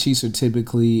balance sheets are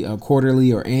typically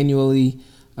quarterly or annually,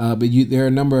 but there are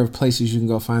a number of places you can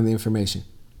go find the information.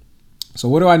 So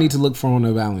what do I need to look for on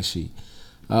a balance sheet?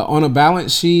 On a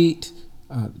balance sheet,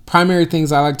 primary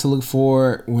things I like to look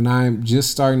for when I'm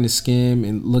just starting to skim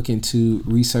and look into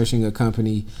researching a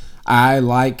company, I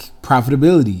like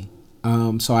profitability.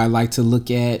 So I like to look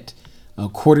at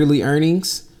quarterly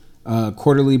earnings,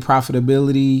 quarterly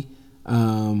profitability,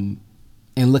 and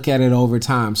look at it over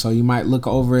time. So you might look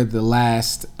over the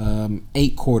last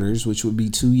 8 quarters, which would be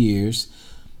 2 years.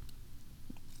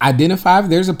 Identify if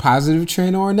there's a positive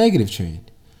trend or a negative trend.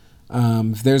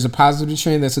 If there's a positive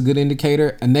trend, that's a good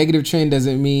indicator. A negative trend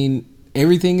doesn't mean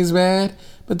everything is bad,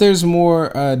 but there's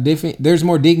more there's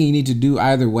more digging you need to do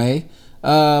either way.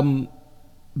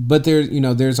 But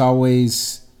it's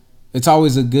always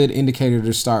a good indicator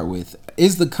to start with.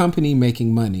 Is the company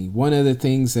making money? One of the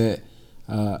things that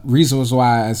reasons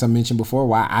why, as I mentioned before,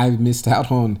 why I missed out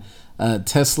on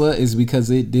Tesla is because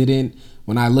it didn't.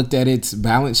 When I looked at its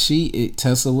balance sheet,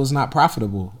 Tesla was not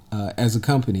profitable as a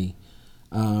company.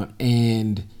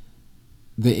 And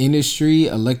the industry,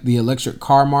 the electric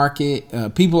car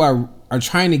market, people are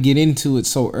trying to get into it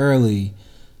so early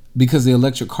because the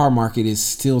electric car market is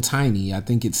still tiny. I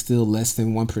think it's still less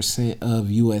than 1% of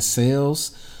U.S.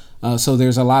 sales. So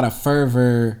there's a lot of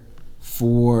fervor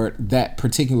for that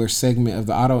particular segment of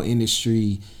the auto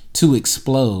industry to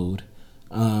explode.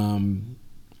 And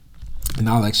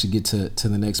I'll actually get to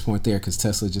the next point there because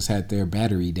Tesla just had their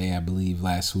battery day, I believe,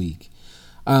 last week.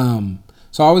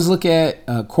 So I always look at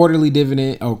quarterly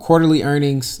dividend or quarterly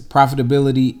earnings,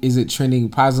 profitability. Is it trending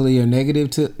positively or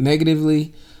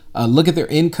negatively? Look at their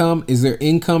income. Is their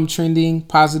income trending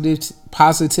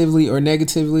positively or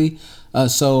negatively?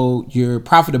 So your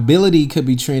profitability could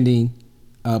be trending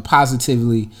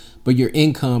positively, but your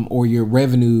income or your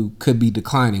revenue could be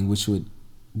declining, which would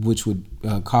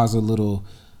cause a little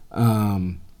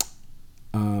not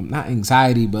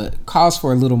anxiety, but cause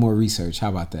for a little more research. How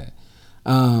about that?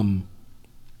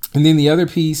 And then the other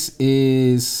piece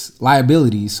is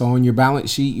liabilities. So on your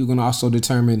balance sheet, you can also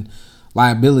determine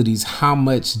liabilities. How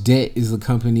much debt is the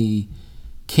company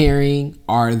carrying?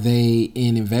 Are they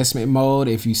in investment mode?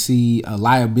 If you see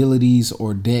liabilities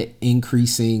or debt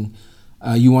increasing,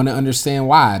 you want to understand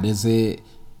why. Is it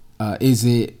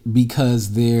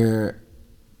because they're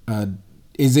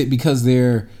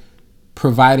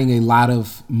providing a lot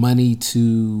of money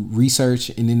to research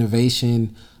and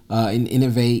innovation and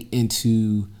innovate and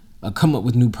to come up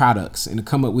with new products and to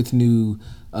come up with new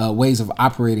ways of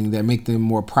operating that make them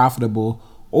more profitable?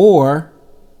 Or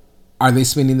are they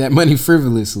spending that money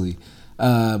frivolously?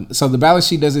 So the balance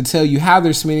sheet doesn't tell you how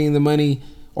they're spending the money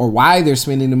or why they're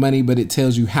spending the money, but it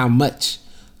tells you how much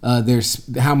they're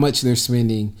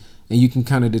spending, and you can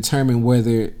kind of determine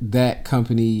whether that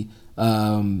company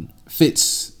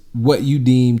fits what you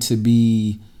deem to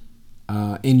be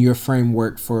in your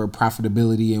framework for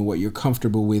profitability and what you're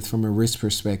comfortable with from a risk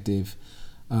perspective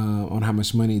on how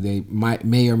much money they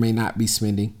may or may not be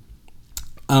spending.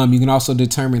 You can also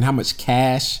determine how much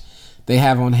cash they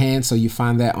have on hand. So you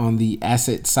find that on the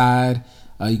asset side.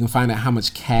 You can find out how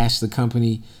much cash the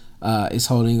company is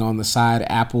holding on the side.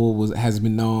 Apple has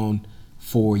been known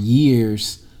for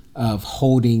years of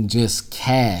holding just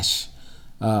cash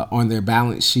on their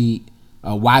balance sheet.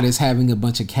 Why does having a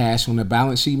bunch of cash on the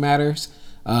balance sheet matters?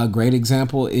 A great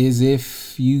example is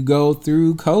if you go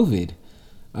through COVID.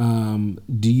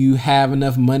 Do you have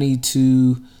enough money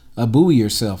to buoy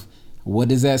yourself? What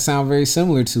does that sound very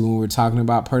similar to when we're talking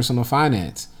about personal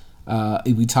finance?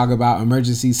 If we talk about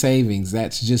emergency savings,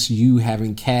 that's just you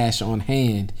having cash on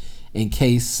hand in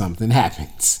case something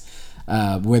happens.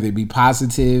 Whether it be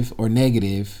positive or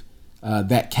negative,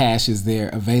 that cash is there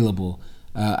available.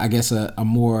 I guess a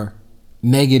more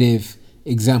negative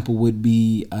example would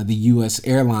be the U.S.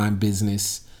 airline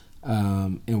business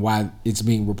and why it's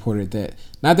being reported that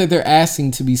not that they're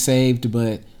asking to be saved,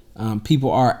 but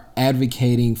people are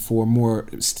advocating for more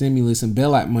stimulus and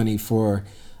bailout money for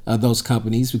those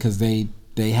companies because they're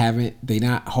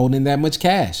not holding that much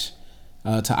cash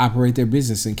to operate their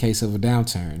business in case of a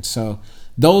downturn. So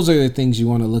those are the things you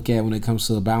want to look at when it comes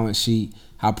to a balance sheet: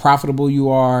 how profitable you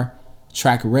are,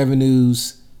 track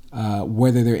revenues,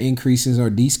 whether they're increasing or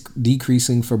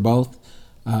decreasing for both,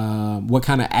 what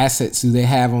kind of assets do they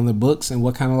have on the books, and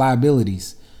what kind of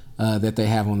liabilities that they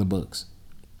have on the books.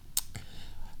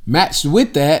 Matched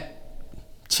with that,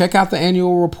 check out the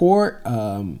annual report.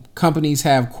 Companies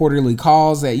have quarterly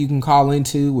calls that you can call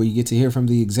into where you get to hear from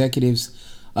the executives.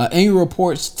 Annual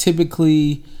reports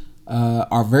typically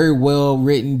are very well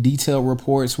written, detailed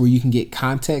reports where you can get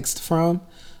context from.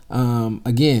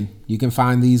 Again, you can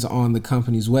find these on the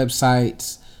company's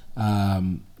websites.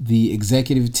 The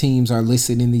executive teams are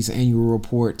listed in these annual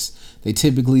reports. They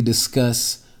typically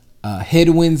discuss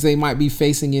headwinds they might be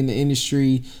facing in the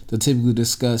industry. They'll typically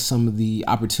discuss some of the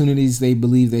opportunities they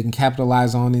believe they can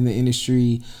capitalize on in the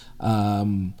industry.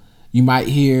 You might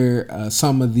hear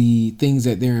some of the things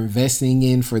that they're investing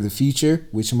in for the future,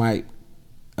 which might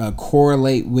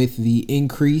correlate with the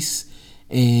increase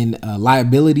in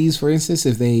liabilities. For instance,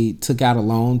 if they took out a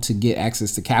loan to get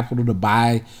access to capital to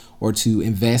buy or to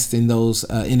invest in those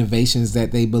innovations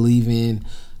that they believe in,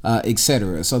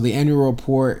 etc. So the annual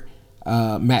report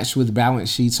matched with balance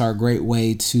sheets are a great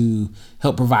way to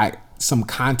help provide some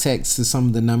context to some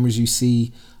of the numbers you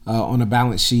see on a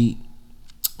balance sheet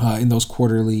in those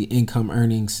quarterly income,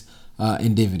 earnings,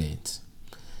 and dividends.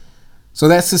 So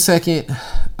that's the second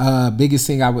biggest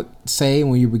thing I would say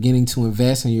when you're beginning to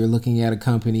invest and you're looking at a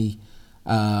company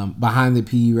behind the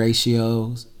PE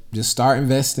ratios. Just start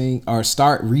investing or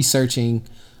start researching,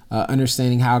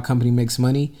 understanding how a company makes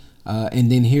money.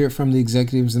 And then hear it from the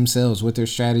executives themselves, what their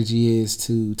strategy is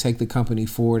to take the company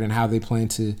forward and how they plan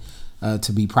to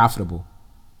be profitable.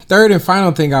 Third and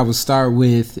final thing I would start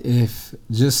with, if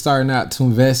just starting out to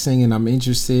investing and I'm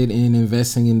interested in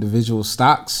investing in individual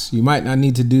stocks, you might not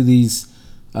need to do these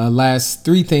last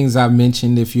three things I've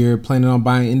mentioned. If you're planning on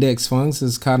buying index funds,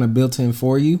 it's kind of built in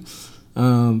for you.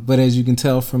 But as you can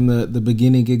tell from the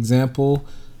beginning example,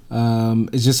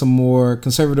 it's just a more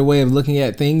conservative way of looking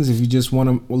at things. If you just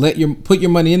want to put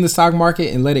your money in the stock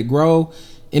market and let it grow,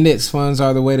 index funds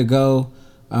are the way to go.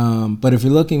 But if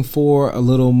you're looking for a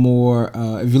little more,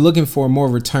 if you're looking for more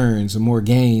returns and more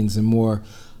gains and more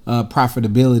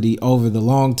profitability over the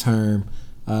long term,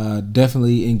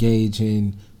 definitely engage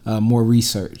in more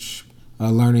research,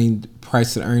 learning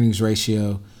price to earnings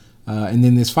ratio. And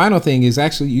then this final thing is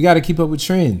actually you got to keep up with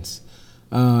trends.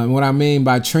 And what I mean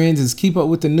by trends is keep up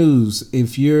with the news.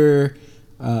 If you're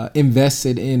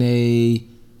invested in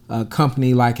a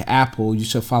company like Apple, you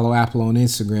should follow Apple on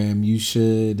Instagram. You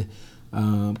should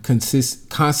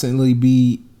constantly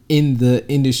be in the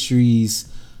industry's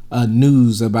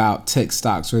news about tech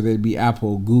stocks, whether it be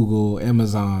Apple, Google,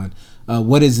 Amazon.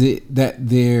 What is it that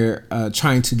they're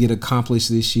trying to get accomplished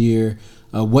this year?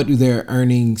 What do their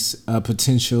earnings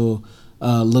potential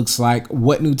looks like?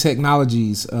 What new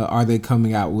technologies are they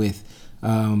coming out with?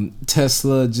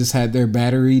 Tesla just had their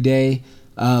battery day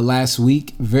last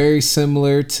week, very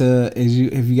similar to,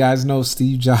 if you guys know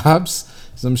Steve Jobs,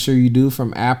 as I'm sure you do,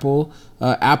 from Apple.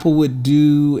 Apple would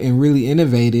do and really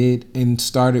innovated and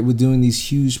started with doing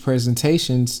these huge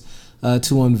presentations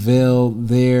to unveil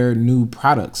their new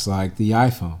products like the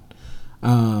iPhone.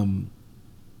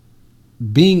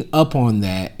 Being up on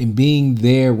that and being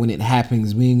there when it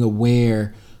happens, being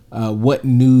aware what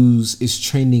news is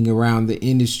trending around the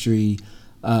industry,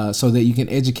 so that you can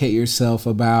educate yourself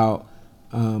about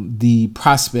the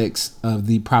prospects of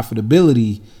the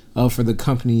profitability for the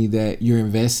company that you're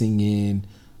investing in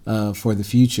for the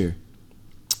future.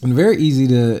 And there are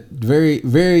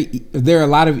a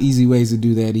lot of easy ways to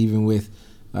do that, even with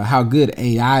how good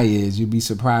AI is. You'd be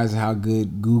surprised at how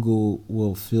good Google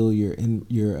will fill your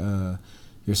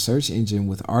search engine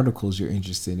with articles you're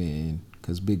interested in,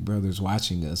 because Big Brother's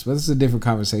watching us. But this is a different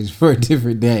conversation for a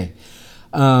different day.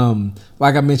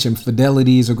 Like I mentioned,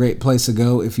 Fidelity is a great place to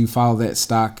go if you follow that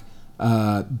stock.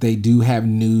 They do have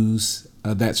news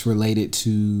that's related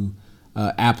to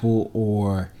Apple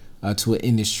or to an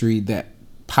industry that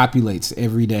populates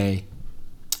every day.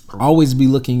 Always be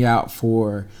looking out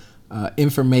for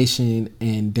information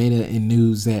and data and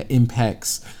news that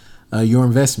impacts your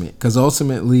investment, because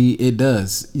ultimately it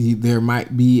does. There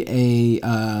might be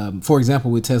for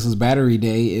example, with Tesla's battery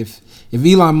day, if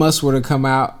Elon Musk were to come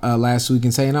out last week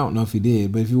and say, and I don't know if he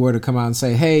did, but if he were to come out and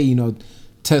say, hey,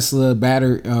 Tesla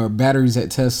batteries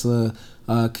at Tesla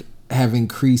have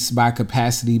increased by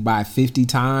capacity by 50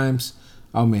 times,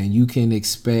 oh man, you can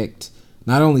expect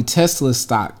not only Tesla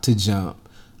stock to jump,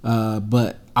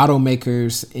 but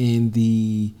automakers in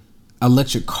the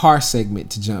electric car segment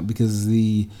to jump, because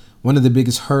one of the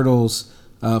biggest hurdles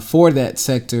for that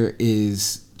sector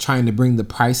is trying to bring the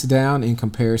price down in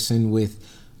comparison with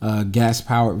gas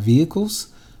powered vehicles.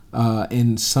 One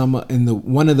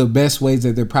of the best ways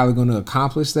that they're probably going to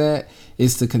accomplish that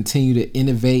is to continue to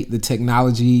innovate the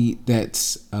technology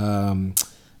that's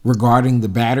regarding the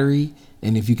battery.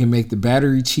 And if you can make the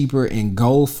battery cheaper and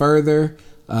go further,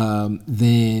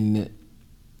 then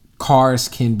cars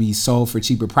can be sold for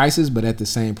cheaper prices, but at the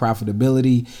same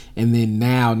profitability. And then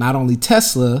now, not only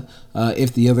Tesla,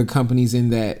 if the other companies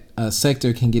in that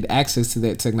sector can get access to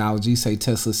that technology, say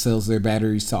Tesla sells their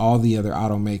batteries to all the other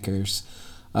automakers,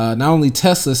 not only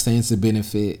Tesla stands to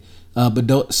benefit,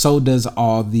 but so does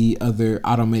all the other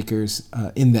automakers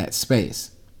in that space.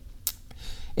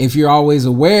 If you're always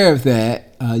aware of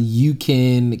that, you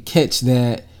can catch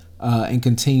that and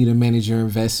continue to manage your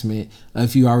investment.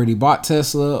 If you already bought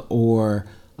Tesla or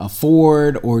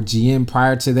Ford or GM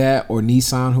prior to that, or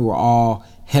Nissan, who are all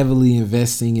heavily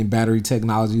investing in battery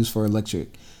technologies for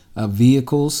electric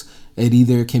vehicles, it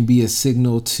either can be a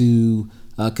signal to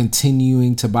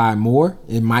continuing to buy more.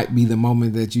 It might be the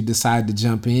moment that you decide to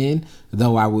jump in,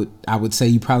 though I would say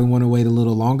you probably want to wait a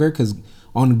little longer, because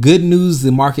on good news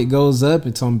the market goes up.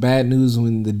 It's on bad news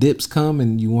when the dips come,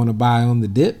 and you want to buy on the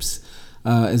dips,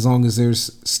 as long as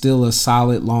there's still a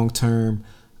solid long-term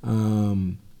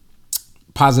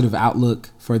positive outlook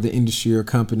for the industry or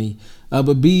company.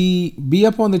 But be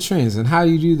up on the trends. And how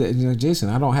you do that? Jason,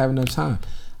 I don't have enough time.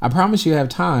 I promise you have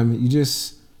time.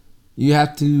 You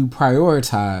have to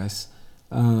prioritize.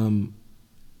 And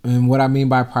what I mean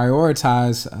by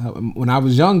prioritize, when I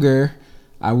was younger,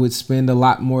 I would spend a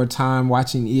lot more time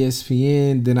watching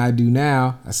ESPN than I do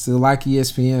now. I still like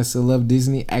ESPN. I still love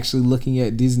Disney. Actually looking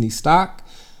at Disney stock,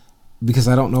 because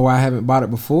I don't know why I haven't bought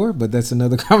it before, but that's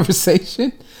another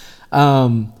conversation.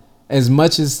 As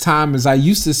much as time as I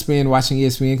used to spend watching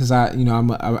ESPN, because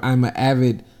I'm an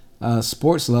avid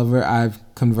sports lover, I've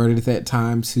converted at that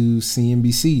time to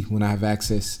CNBC when I have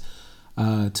access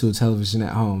to a television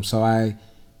at home. So I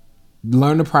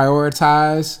learned to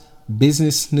prioritize.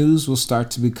 Business news will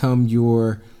start to become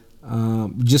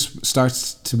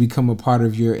starts to become a part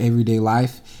of your everyday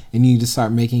life, and you need to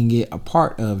start making it a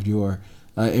part of your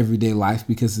everyday life,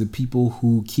 because the people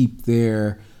who keep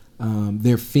their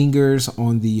fingers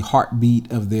on the heartbeat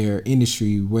of their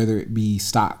industry, whether it be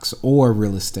stocks or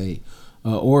real estate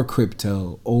or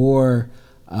crypto or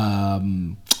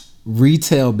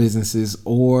retail businesses,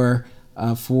 or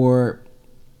for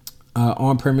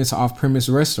on-premise, off-premise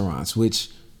restaurants,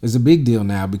 which is a big deal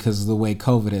now because of the way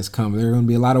COVID has come. There are going to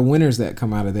be a lot of winners that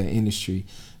come out of that industry.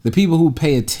 The people who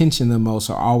pay attention the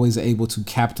most are always able to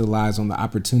capitalize on the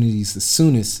opportunities the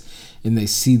soonest, and they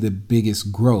see the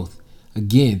biggest growth.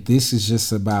 Again, this is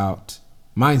just about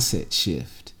mindset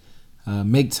shift.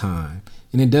 Make time.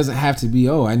 And it doesn't have to be,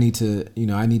 I need to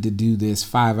do this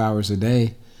 5 hours a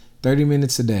day, 30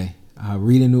 minutes a day.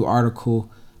 Read a new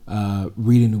article,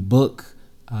 read a new book,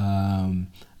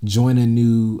 join a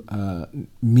new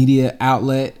media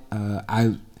outlet.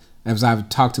 As I've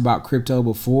talked about crypto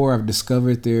before, I've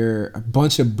discovered there are a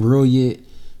bunch of brilliant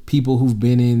people who've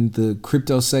been in the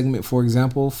crypto segment, for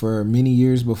example, for many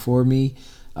years before me,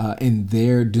 and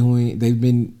they've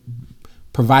been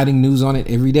providing news on it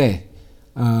every day,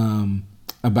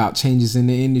 about changes in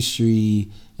the industry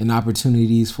and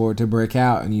opportunities for it to break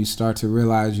out. And you start to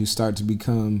realize, you start to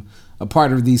become a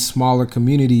part of these smaller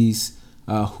communities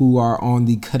who are on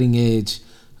the cutting edge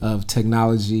of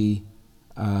technology,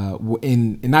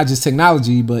 and not just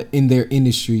technology, but in their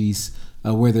industries,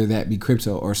 whether that be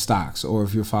crypto or stocks, or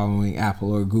if you're following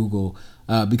Apple or Google,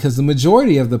 because the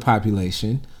majority of the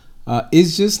population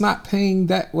is just not paying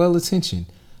that well attention,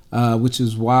 which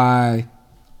is why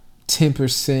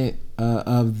 10%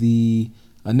 of the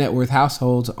net worth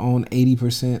households own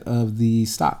 80% of the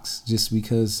stocks, just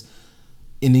because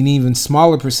and an even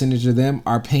smaller percentage of them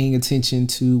are paying attention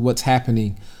to what's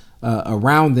happening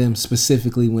around them,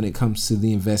 specifically when it comes to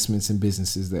the investments and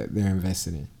businesses that they're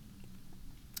invested in.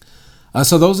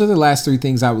 So those are the last three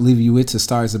things I would leave you with to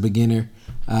start as a beginner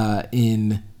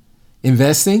in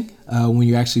investing. When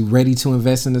you're actually ready to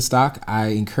invest in the stock, I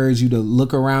encourage you to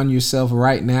look around yourself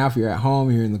right now. If you're at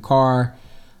home, you're in the car,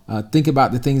 think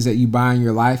about the things that you buy in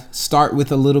your life. Start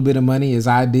with a little bit of money, as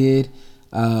I did.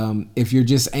 If you're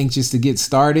just anxious to get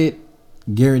started,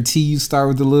 guarantee you start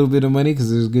with a little bit of money, because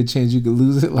there's a good chance you could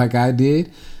lose it like I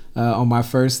did on my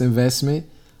first investment.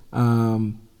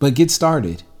 But get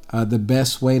started. The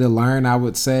best way to learn, I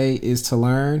would say, is to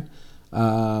learn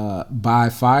by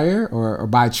fire or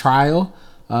by trial.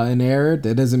 and error.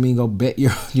 That doesn't mean go bet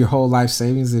your whole life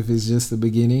savings if it's just the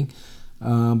beginning,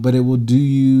 but it will do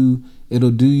you.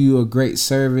 It'll do you a great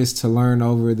service to learn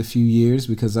over the few years,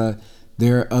 because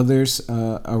there are others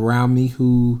around me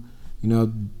who,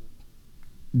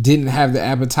 didn't have the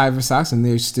appetite for stocks, and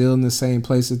they're still in the same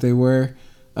place that they were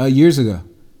years ago.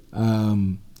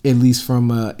 At least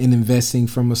from in investing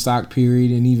from a stock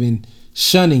period, and even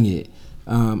shunning it.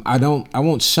 I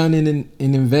won't shun an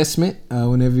investment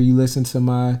whenever you listen to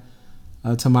my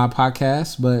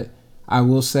podcast, but I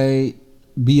will say,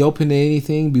 be open to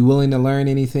anything, be willing to learn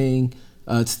anything.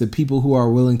 It's the people who are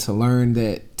willing to learn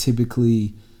that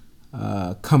typically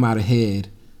come out ahead,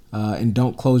 and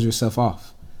don't close yourself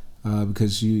off,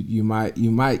 because you might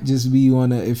just be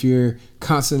if you're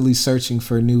constantly searching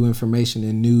for new information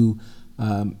and new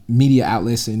media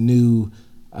outlets and new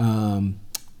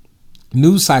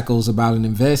news cycles about an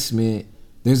investment,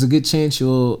 there's a good chance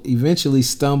you'll eventually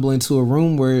stumble into a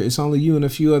room where it's only you and a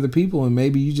few other people, and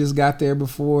maybe you just got there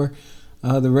before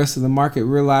the rest of the market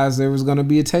realized there was going to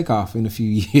be a takeoff in a few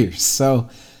years. So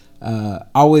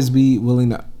always be willing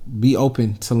to be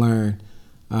open to learn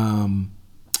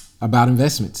about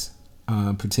investments,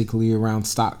 particularly around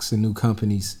stocks and new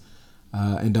companies,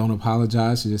 and don't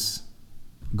apologize. Just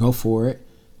go for it.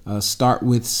 Start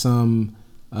with some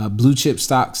blue chip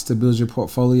stocks to build your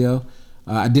portfolio.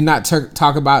 I did not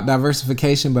talk about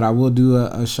diversification, but I will do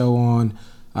a show on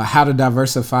how to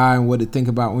diversify and what to think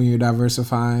about when you're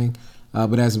diversifying.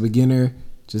 But as a beginner,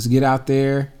 just get out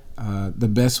there. The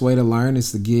best way to learn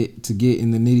is to get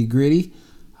in the nitty gritty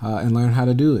and learn how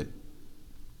to do it.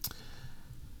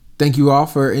 Thank you all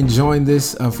for enjoying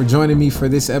this, for joining me for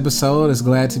this episode. It's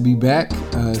glad to be back.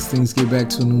 As things get back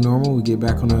to a new normal, we get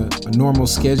back on a normal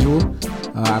schedule.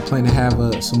 I plan to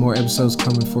have some more episodes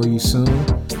coming for you soon.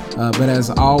 But as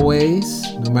always,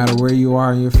 no matter where you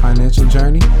are in your financial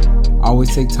journey,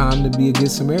 always take time to be a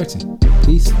good Samaritan.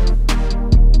 Peace.